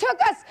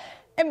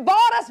and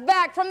bought us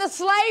back from the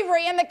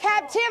slavery and the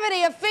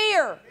captivity of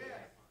fear.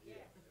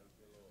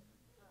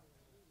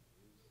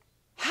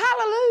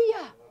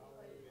 Hallelujah.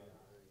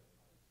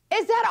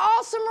 Is that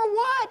awesome or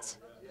what?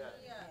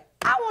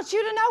 I want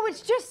you to know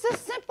it's just this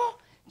simple.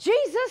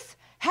 Jesus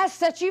has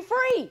set you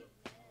free.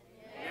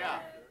 Yeah.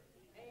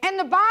 And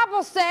the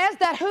Bible says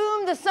that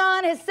whom the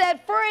Son has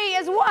set free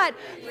is what?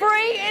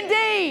 Free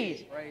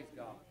indeed. Praise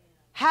God.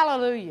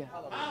 Hallelujah.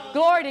 Hallelujah.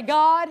 Glory to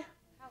God.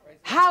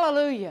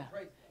 Hallelujah.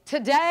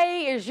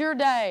 Today is your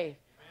day.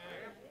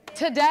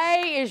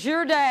 Today is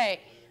your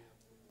day.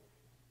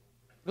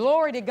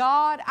 Glory to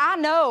God. I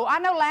know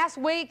last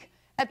week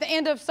at the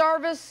end of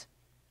service,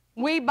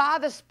 we, by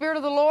the Spirit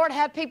of the Lord,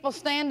 had people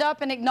stand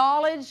up and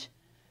acknowledge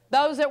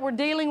those that were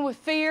dealing with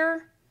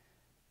fear,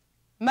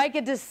 make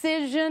a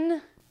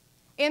decision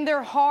in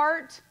their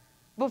heart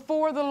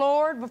before the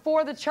Lord,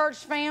 before the church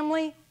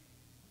family,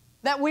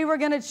 that we were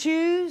going to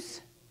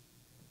choose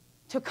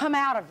to come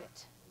out of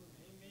it.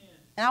 Amen.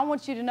 And I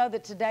want you to know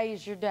that today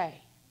is your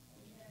day.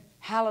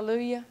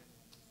 Hallelujah.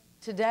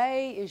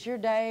 Today is your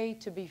day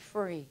to be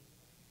free.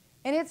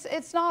 And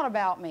it's not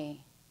about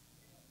me.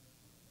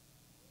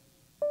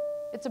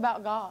 It's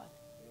about God.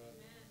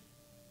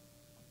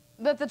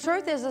 But the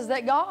truth is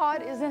that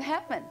God is in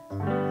heaven.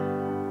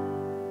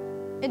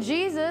 And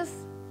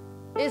Jesus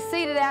is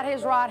seated at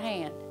his right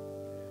hand.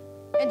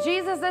 And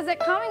Jesus isn't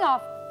coming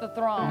off the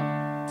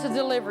throne to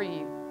deliver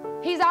you.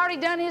 He's already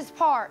done his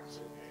part.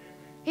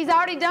 He's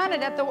already done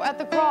it at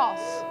the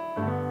cross.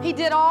 He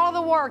did all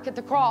the work at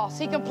the cross.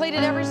 He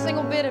completed every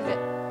single bit of it.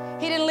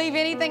 He didn't leave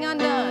anything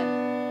undone.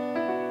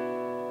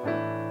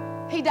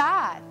 He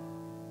died.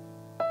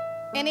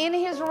 And in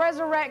his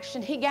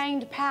resurrection, he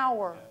gained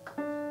power.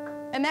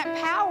 And that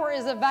power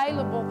is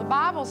available. The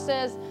Bible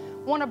says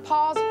one of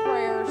Paul's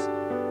prayers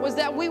was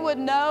that we would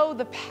know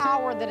the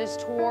power that is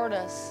toward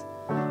us.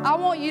 I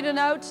want you to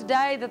know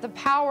today that the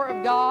power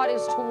of God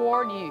is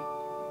toward you.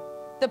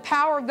 The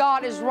power of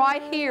God is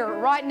right here,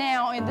 right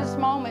now, in this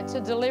moment to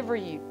deliver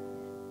you.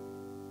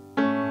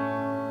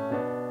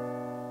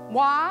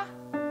 Why?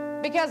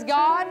 Because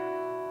God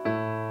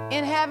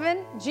in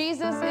heaven,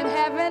 Jesus in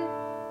heaven,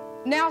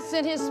 now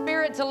sent his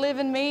Spirit to live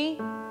in me,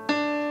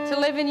 to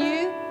live in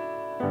you.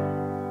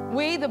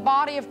 We, the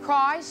body of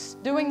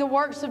Christ, doing the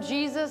works of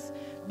Jesus,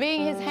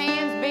 being his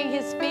hands, being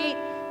his feet,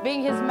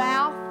 being his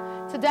mouth.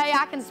 Today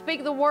I can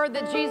speak the word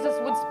that Jesus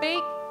would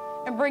speak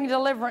and bring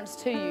deliverance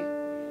to you.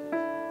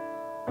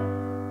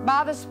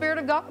 By the Spirit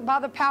of God, by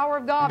the power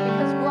of God,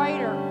 because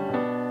greater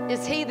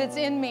is he that's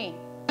in me.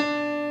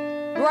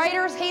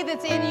 Greater is he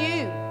that's in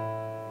you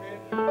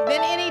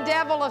than any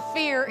devil of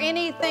fear,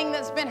 anything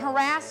that's been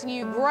harassing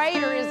you.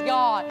 Greater is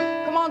God.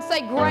 Come on,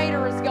 say,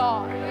 greater is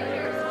God.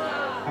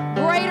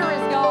 Greater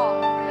is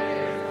God.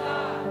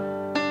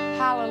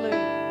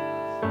 Hallelujah.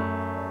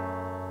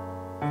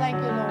 Thank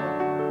you,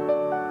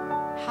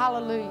 Lord.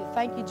 Hallelujah.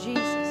 Thank you,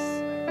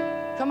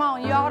 Jesus. Come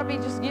on, you ought to be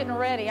just getting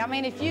ready. I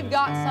mean, if you've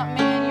got something,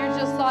 man, you're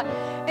just like,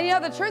 and you know,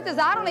 the truth is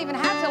I don't even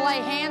have to lay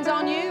hands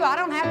on you. I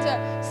don't have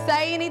to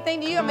say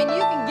anything to you. I mean,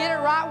 you can get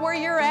it right where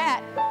you're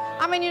at.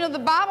 I mean, you know, the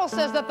Bible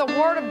says that the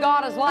Word of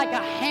God is like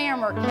a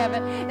hammer,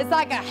 Kevin. It's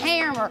like a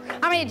hammer.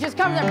 I mean, it just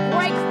comes and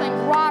breaks things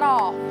right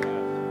off.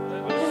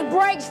 It just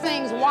breaks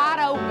things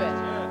wide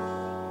open.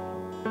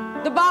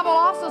 The Bible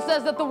also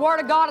says that the Word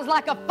of God is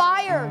like a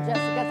fire,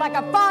 Jessica. It's like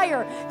a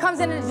fire. It comes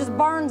in and it just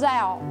burns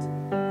out.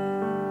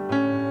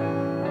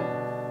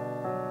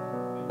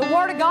 The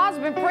Word of God's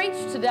been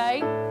preached today.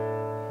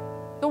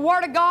 The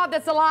Word of God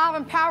that's alive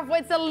and powerful.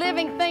 It's a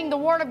living thing. The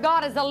Word of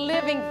God is a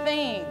living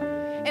thing.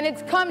 And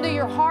it's come to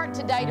your heart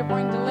today to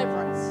bring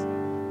deliverance.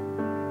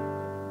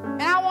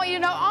 And I want you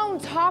to know, on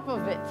top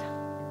of it,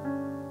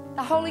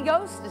 the Holy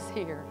Ghost is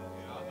here.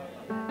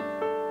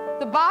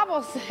 The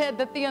Bible said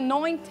that the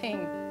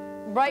anointing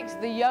breaks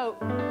the yoke.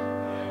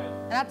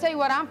 And I tell you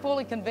what, I'm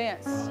fully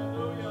convinced.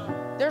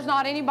 There's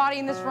not anybody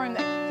in this room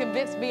that can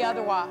convince me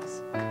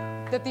otherwise.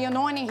 That the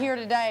anointing here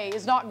today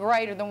is not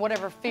greater than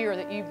whatever fear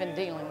that you've been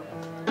dealing with.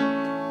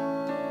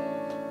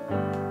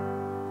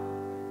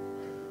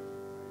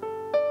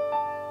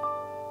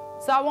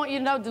 So I want you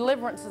to know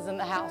deliverance is in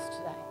the house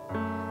today.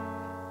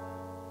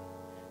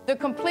 The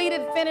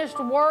completed, finished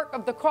work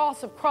of the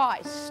cross of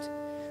Christ,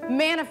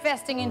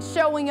 manifesting and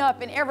showing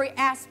up in every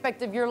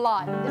aspect of your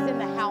life, is in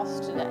the house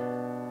today.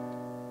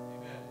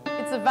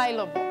 It's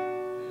available.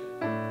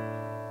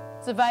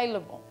 It's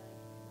available.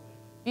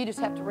 You just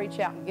have to reach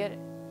out and get it.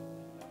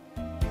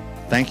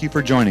 Thank you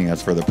for joining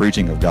us for the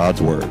preaching of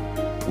God's Word.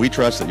 We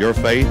trust that your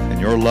faith and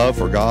your love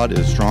for God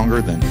is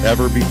stronger than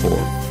ever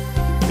before.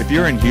 If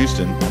you're in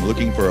Houston and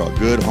looking for a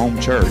good home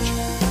church,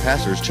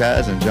 Pastors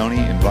Chaz and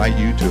Joni invite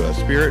you to a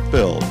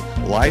spirit-filled,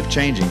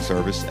 life-changing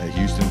service at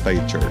Houston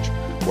Faith Church,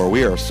 where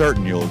we are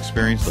certain you'll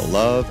experience the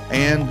love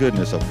and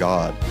goodness of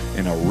God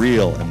in a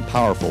real and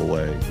powerful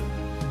way.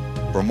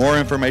 For more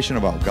information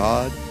about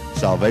God,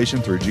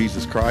 salvation through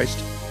Jesus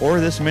Christ, or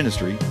this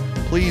ministry,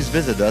 please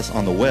visit us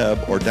on the web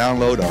or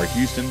download our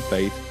Houston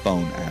Faith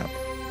phone app.